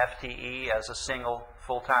given FTE as a single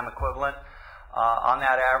full-time equivalent. On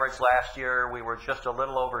that average last year, we were just a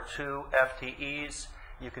little over 2 FTEs.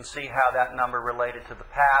 You can see how that number related to the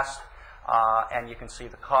past, and you can see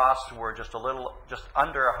the costs were just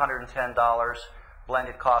under $110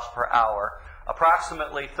 blended cost per hour.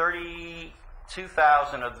 Approximately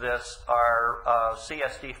 32,000 of this are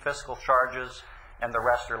CSD fiscal charges, and the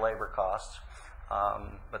rest are labor costs.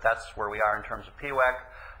 But that's where we are in terms of PWAC.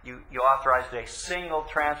 You authorized a single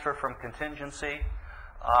transfer from contingency.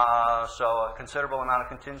 So a considerable amount of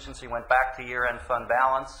contingency went back to year-end fund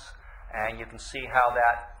balance, and you can see how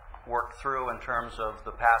that worked through in terms of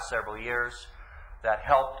the past several years. That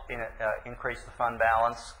helped increase the fund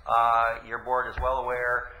balance. Your board is well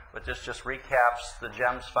aware, but this just recaps the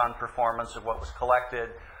GEMS fund performance of what was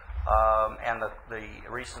collected, and the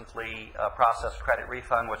recently processed credit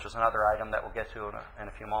refund, which is another item that we'll get to in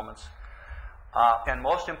a few moments. And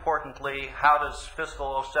most importantly, how does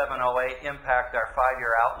fiscal 07-08 impact our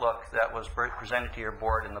 5-year outlook that was presented to your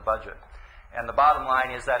board in the budget? And the bottom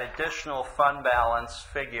line is that additional fund balance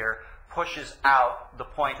figure pushes out the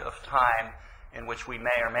point of time in which we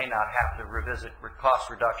may or may not have to revisit cost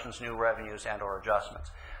reductions, new revenues, and or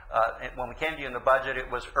adjustments. When we came to you in the budget, it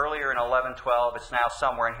was earlier in 11-12. It's now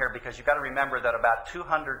somewhere in here because you've got to remember that about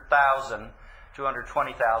 200,000,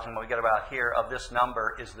 220,000, when we get about here, of this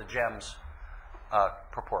number is the GEMS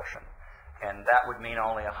proportion. And that would mean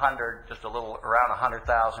only 100, just a little around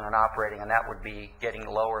 100,000 in operating, and that would be getting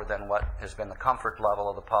lower than what has been the comfort level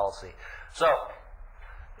of the policy. So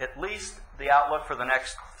at least the outlook for the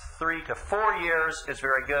next 3 to 4 years is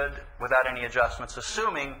very good without any adjustments,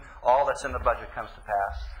 assuming all that's in the budget comes to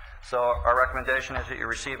pass. So our recommendation is that you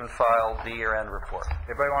receive and file the year-end report.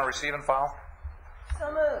 Everybody want to receive and file? So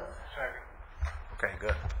moved. Second. Okay,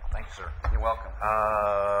 good. Thank you, sir. You're welcome.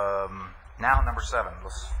 Now number 7.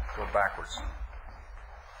 Let's go backwards.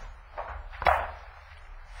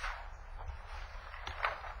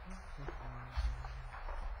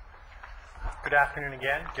 Good afternoon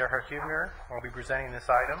again. Gerhard Hubner. I'll be presenting this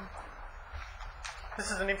item. This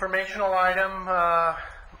is an informational item.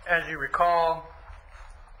 As you recall,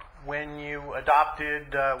 when you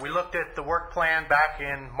adopted, we looked at the work plan back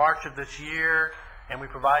in March of this year, and we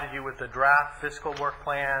provided you with a draft fiscal work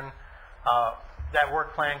plan. That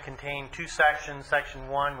work plan contained 2 sections. Section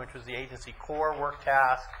 1, which was the agency core work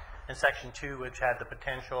task, and Section 2, which had the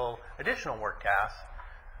potential additional work tasks.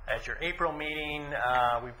 At your April meeting,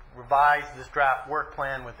 we revised this draft work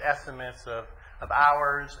plan with estimates of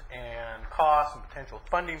hours and costs and potential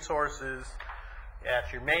funding sources.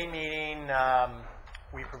 At your May meeting,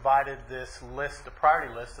 we provided this list, the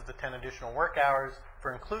priority list of the 10 additional work hours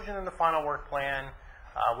for inclusion in the final work plan,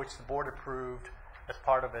 which the board approved as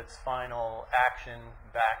part of its final action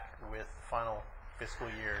back with the final fiscal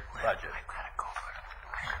year budget. I've got to go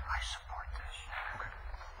there. I support this. Okay.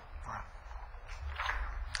 All right.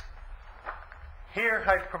 Here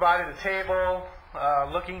I provided a table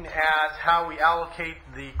looking at how we allocate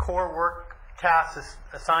the core work task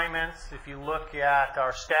assignments. If you look at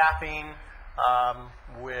our staffing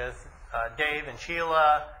with Dave and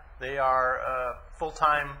Sheila, they are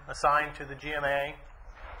full-time assigned to the GMA.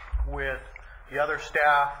 With the other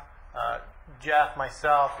staff, Jeff,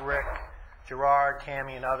 myself, Rick, Gerard,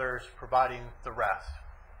 Cammie, and others providing the rest.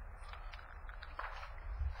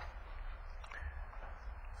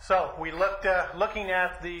 So we looked looking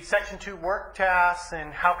at the Section 2 work tasks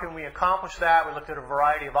and how can we accomplish that. We looked at a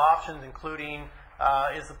variety of options, including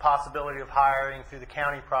is the possibility of hiring through the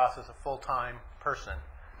county process a full-time person.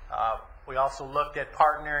 We also looked at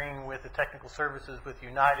partnering with the technical services with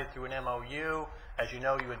United through an MOU. As you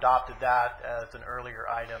know, you adopted that as an earlier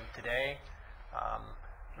item today.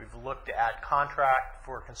 We've looked at contract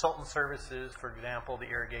for consultant services, for example, the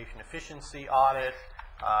irrigation efficiency audit,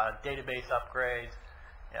 database upgrades,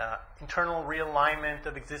 internal realignment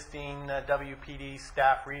of existing WPD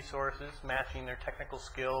staff resources, matching their technical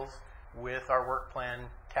skills with our work plan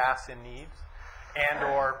tasks and needs, and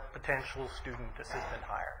or potential student assistant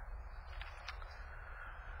hire.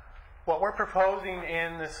 What we're proposing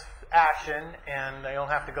in this action, and I don't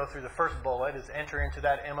have to go through the first bullet, is enter into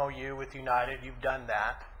that MOU with United. You've done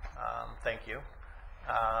that. Thank you.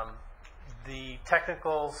 The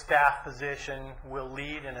technical staff position will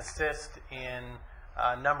lead and assist in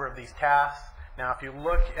a number of these tasks. Now, if you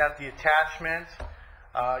look at the attachment,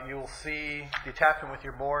 You'll see the attachment with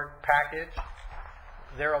your board package.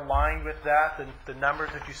 They're aligned with that. The numbers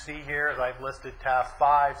that you see here, as I've listed, tasks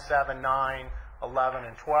 5, 7, 9, 11,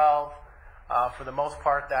 and 12. For the most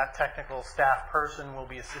part, that technical staff person will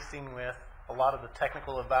be assisting with a lot of the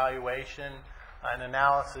technical evaluation and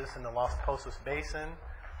analysis in the Los Pozos Basin.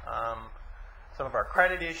 Some of our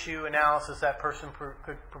credit issue analysis, that person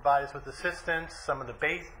could provide us with assistance. Some of the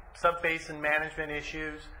sub-basin management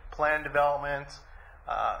issues, plan development,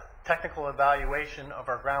 technical evaluation of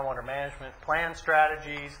our groundwater management plan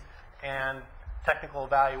strategies, and technical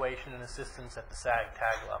evaluation and assistance at the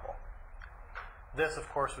SAG-TAG level. This, of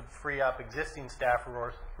course, would free up existing staff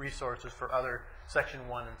resources for other Section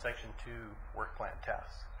 1 and Section 2 work plan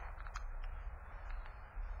tasks.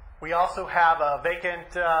 We also have a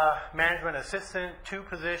vacant management assistant 2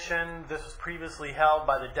 position. This was previously held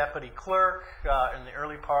by the deputy clerk. In the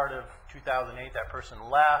early part of 2008, that person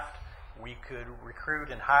left. We could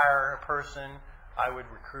recruit and hire a person. I would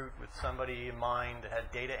recruit with somebody in mind that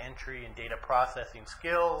had data entry and data processing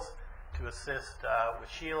skills to assist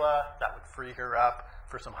with Sheila. That would free her up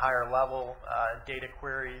for some higher level data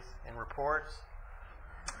queries and reports.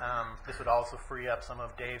 This would also free up some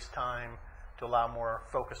of Dave's time to allow more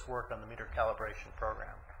focused work on the meter calibration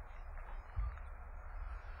program.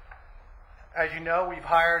 As you know, we've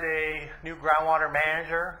hired a new groundwater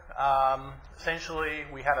manager. Essentially,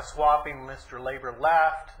 we had a swapping. Mr. Labor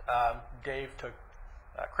left. Dave took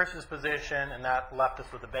Chris's position, and that left us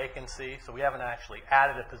with a vacancy. So we haven't actually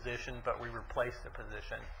added a position, but we replaced a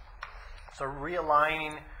position. So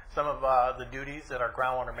realigning some of the duties that our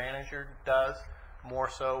groundwater manager does, more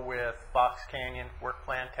so with Fox Canyon work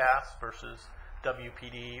plan tasks versus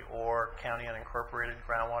WPD or county unincorporated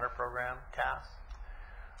groundwater program tasks.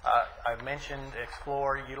 I've mentioned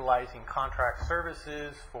explore utilizing contract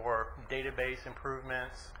services for database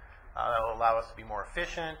improvements that will allow us to be more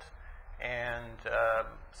efficient, and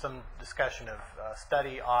some discussion of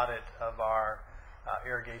study audit of our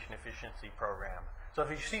irrigation efficiency program. So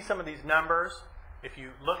if you see some of these numbers, if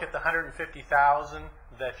you look at the $150,000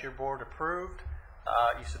 that your board approved,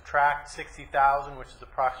 you subtract $60,000, which is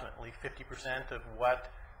approximately 50% of what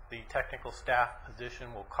the technical staff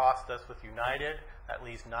position will cost us with United. That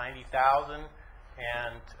leaves $90,000.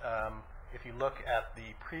 And if you look at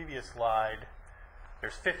the previous slide,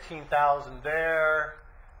 there's $15,000 there,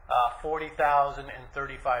 $40,000, and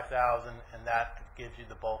 $35,000, and that gives you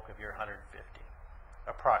the bulk of your $150,000,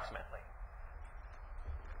 approximately.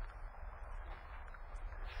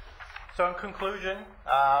 So in conclusion,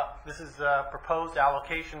 this is a proposed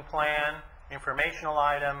allocation plan, informational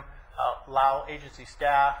item, allow agency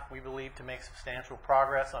staff, we believe, to make substantial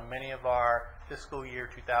progress on many of our fiscal year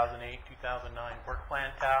 2008-2009 work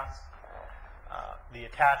plan tasks. The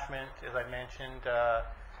attachment, as I mentioned,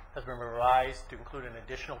 has been revised to include an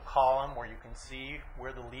additional column where you can see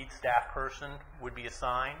where the lead staff person would be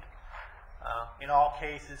assigned. In all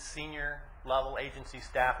cases, senior level agency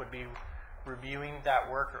staff would be reviewing that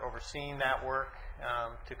work or overseeing that work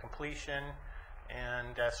to completion,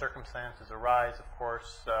 and as circumstances arise, of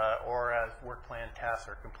course, or as work plan tasks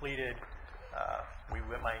are completed, we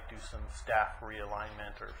might do some staff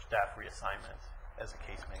realignment or staff reassignments, as the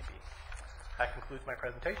case may be. That concludes my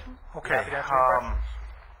presentation. Okay. Happy to answer your questions.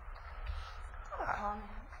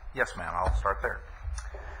 Yes, ma'am. I'll start there.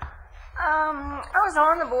 I was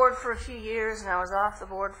on the board for a few years, and I was off the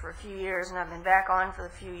board for a few years, and I've been back on for a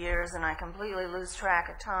few years, and I completely lose track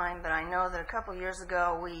of time. But I know that a couple years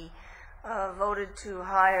ago we voted to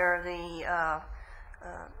hire the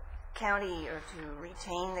county, or to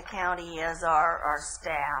retain the county as our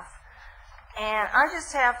staff. And I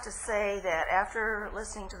just have to say that after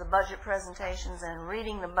listening to the budget presentations and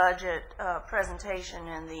reading the budget presentation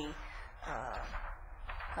and the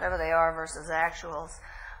whatever they are versus actuals,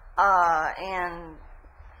 and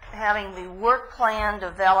having the work plan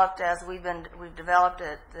developed as we've developed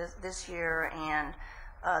it this year, and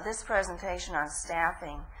this presentation on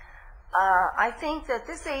staffing, I think that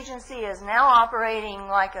this agency is now operating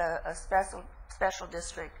like a special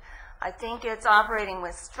district. I think it's operating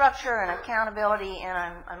with structure and accountability,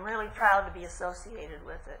 and I'm really proud to be associated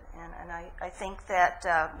with it. And I think that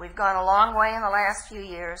we've gone a long way in the last few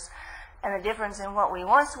years, and the difference in what we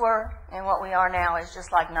once were and what we are now is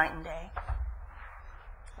just like night and day.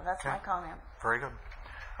 So that's my comment. Very good.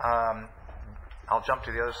 I'll jump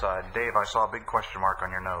to the other side. Dave, I saw a big question mark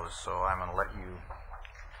on your nose, so I'm going to let you...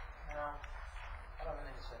 I don't have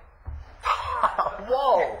anything to say.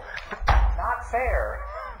 Whoa! Not fair.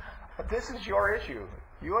 This is your issue.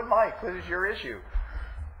 You and Mike, this is your issue.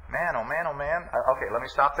 Man, oh man, oh man. Okay, let me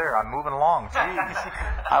stop there. I'm moving along.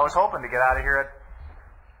 Jeez. I was hoping to get out of here at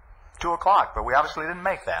 2 o'clock, but we obviously didn't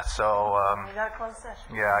make that, so... You got a closed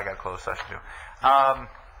session. Yeah, I got a closed session too.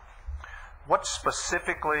 What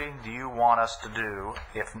specifically do you want us to do,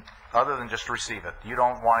 if other than just receive it? You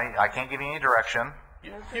don't want I can't give you any direction.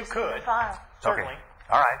 You could, certainly. Okay.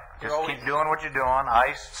 All right. Just keep doing what you're doing.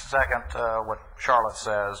 I second what Charlotte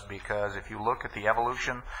says, because if you look at the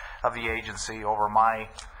evolution of the agency over my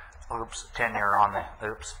tenure on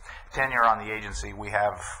the agency, we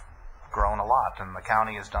have grown a lot, and the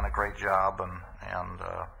county has done a great job, and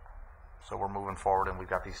so we're moving forward, and we've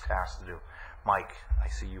got these tasks to do. Mike, I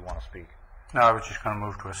see you want to speak. No, I was just going to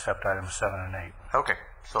move to accept items 7 and 8. Okay,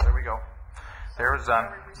 so there we go. There's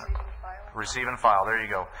receive and file. There you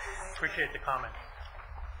go. Appreciate the comment.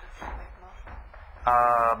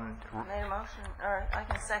 Made a motion, or I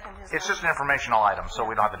can second his It's motion. just an informational item, so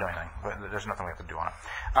we don't have to do anything. But there's nothing we have to do on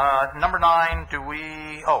it. Number 9, do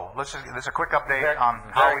we... Oh, this is a quick update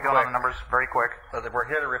on how are we doing on the numbers. Very quick. We're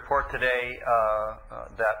here to report today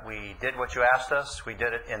that we did what you asked us. We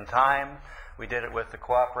did it in time. We did it with the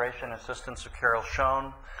cooperation and assistance of Carol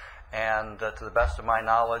Schoen. And to the best of my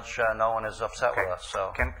knowledge, no one is upset with us.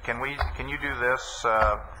 So Can you do this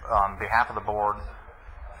on behalf of the board?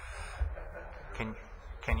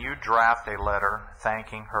 Can you draft a letter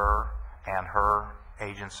thanking her and her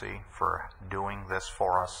agency for doing this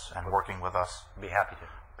for us and working with us? Be happy to.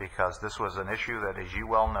 Because this was an issue that, as you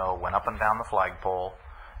well know, went up and down the flagpole,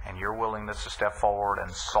 and your willingness to step forward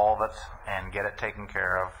and solve it and get it taken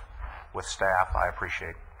care of with staff, I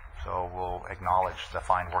appreciate. So we'll acknowledge the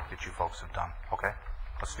fine work that you folks have done. Okay?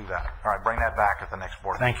 Let's do that. All right, bring that back at the next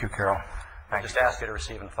board meeting. Thank you, Carol. Just ask you to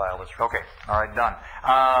receive and file this. Okay. All right, done.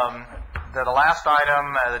 The last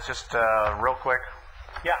item, that's just real quick.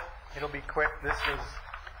 Yeah, it'll be quick. This is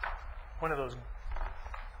one of those...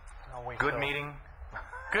 Good meeting.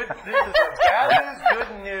 Good. This is a bad news,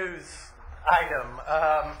 good news item.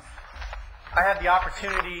 I had the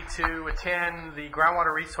opportunity to attend the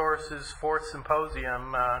Groundwater Resources 4th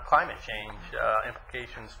Symposium, Climate Change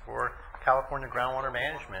Implications for California Groundwater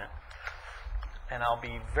Management. And I'll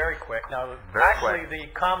be very quick. Now, the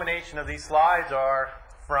combination of these slides are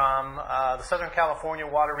from the Southern California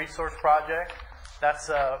Water Resource Project. That's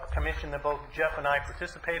a commission that both Jeff and I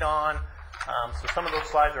participate on. So some of those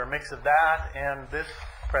slides are a mix of that and this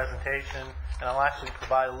presentation. And I'll actually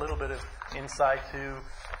provide a little bit of insight to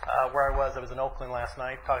where I was. I was in Oakland last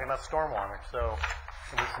night talking about stormwater. So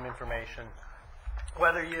there's some information.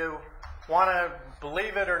 Whether you want to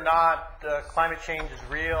believe it or not, climate change is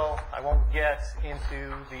real. I won't get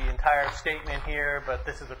into the entire statement here, but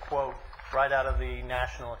this is a quote right out of the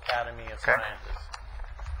National Academy of Sciences.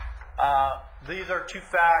 These are 2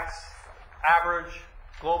 facts. Average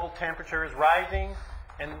global temperature is rising,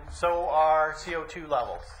 and so are CO2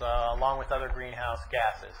 levels, along with other greenhouse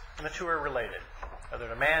gases. And the 2 are related. Whether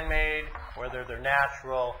they're man-made, whether they're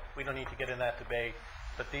natural, we don't need to get in that debate,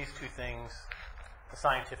 but these 2 things the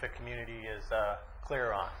scientific community is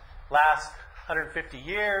clear on. Last 150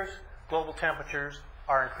 years, global temperatures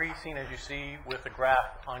are increasing, as you see with the graph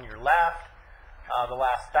on your left. The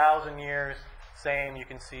last 1,000 years, same. You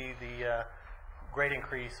can see the great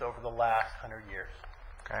increase over the last 100 years.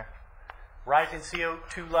 Okay. Rising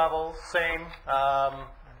CO2 levels, same.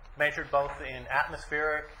 Measured both in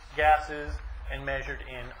atmospheric gases and measured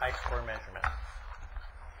in ice core measurement.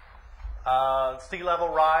 Sea level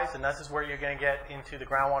rise, and this is where you're going to get into the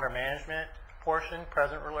groundwater management portion.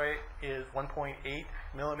 Present rate is 1.8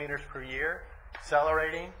 millimeters per year,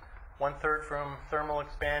 accelerating, 1/3 from thermal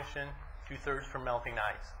expansion, 2/3 from melting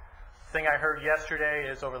ice. The thing I heard yesterday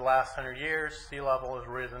is over the last 100 years, sea level has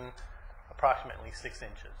risen approximately 6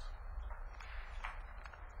 inches.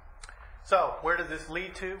 So where does this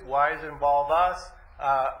lead to? Why does it involve us?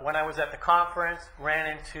 When I was at the conference, ran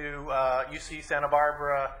into UC Santa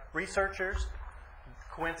Barbara researchers.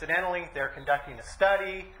 Coincidentally, they're conducting a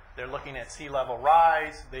study. They're looking at sea level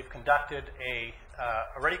rise. They've conducted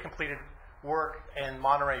already completed work in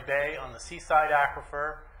Monterey Bay on the seaside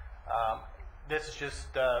aquifer. This is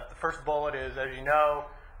just the first bullet is, as you know,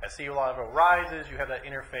 as sea level rises, you have that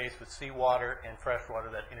interface with seawater and freshwater,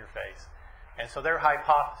 that interface. And so their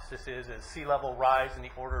hypothesis is sea level rise in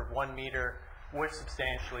the order of 1 meter would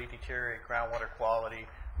substantially deteriorate groundwater quality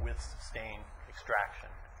with sustained extraction.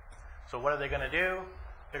 So what are they going to do?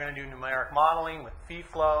 They're going to do numeric modeling with feed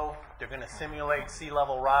flow. They're going to simulate sea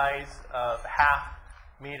level rise of 0.5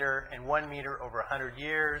 meter and 1 meter over 100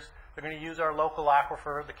 years. They're going to use our local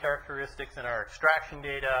aquifer, the characteristics in our extraction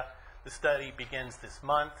data. The study begins this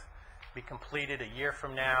month, be completed a year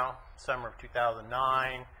from now, summer of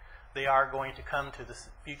 2009. They are going to come to the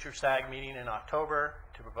future SAG meeting in October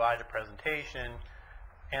to provide a presentation.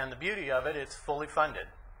 And the beauty of it, it's fully funded.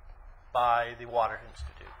 by the Water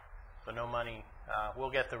Institute. So no money, we'll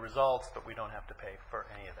get the results, but we don't have to pay for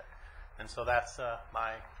any of it. And so that's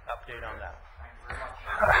my update on that.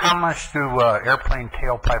 How much do airplane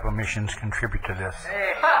tailpipe emissions contribute to this?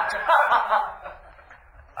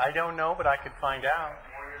 I don't know, but I could find out.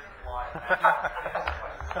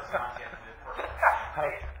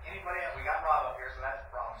 We got Rob up here, so that's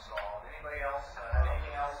the problem solved. Anybody else have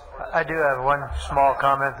anything else? I do have one small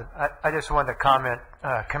comment. I just wanted to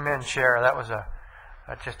commend Cher. That was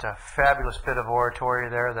just a fabulous bit of oratory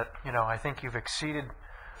there that, I think you've exceeded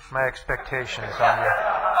my expectations on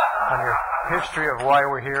your history of why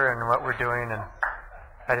we're here and what we're doing, and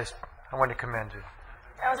I want to commend you.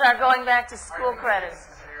 That was our going back to school credits.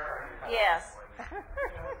 Yes.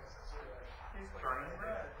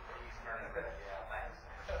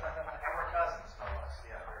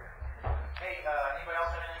 Anybody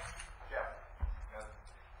else have anything? Jeff?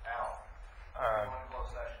 Al? Closed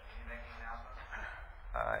session. Can you make any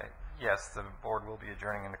announcements? Yes, the board will be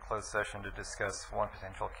adjourning into closed session to discuss one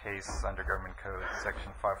potential case under Government Code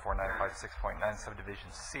Section 54956.9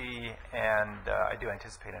 Subdivision C, and I do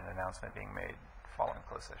anticipate an announcement being made following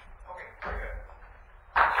closed session. Okay, very good.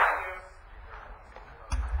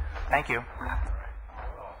 Thank you. Thank you.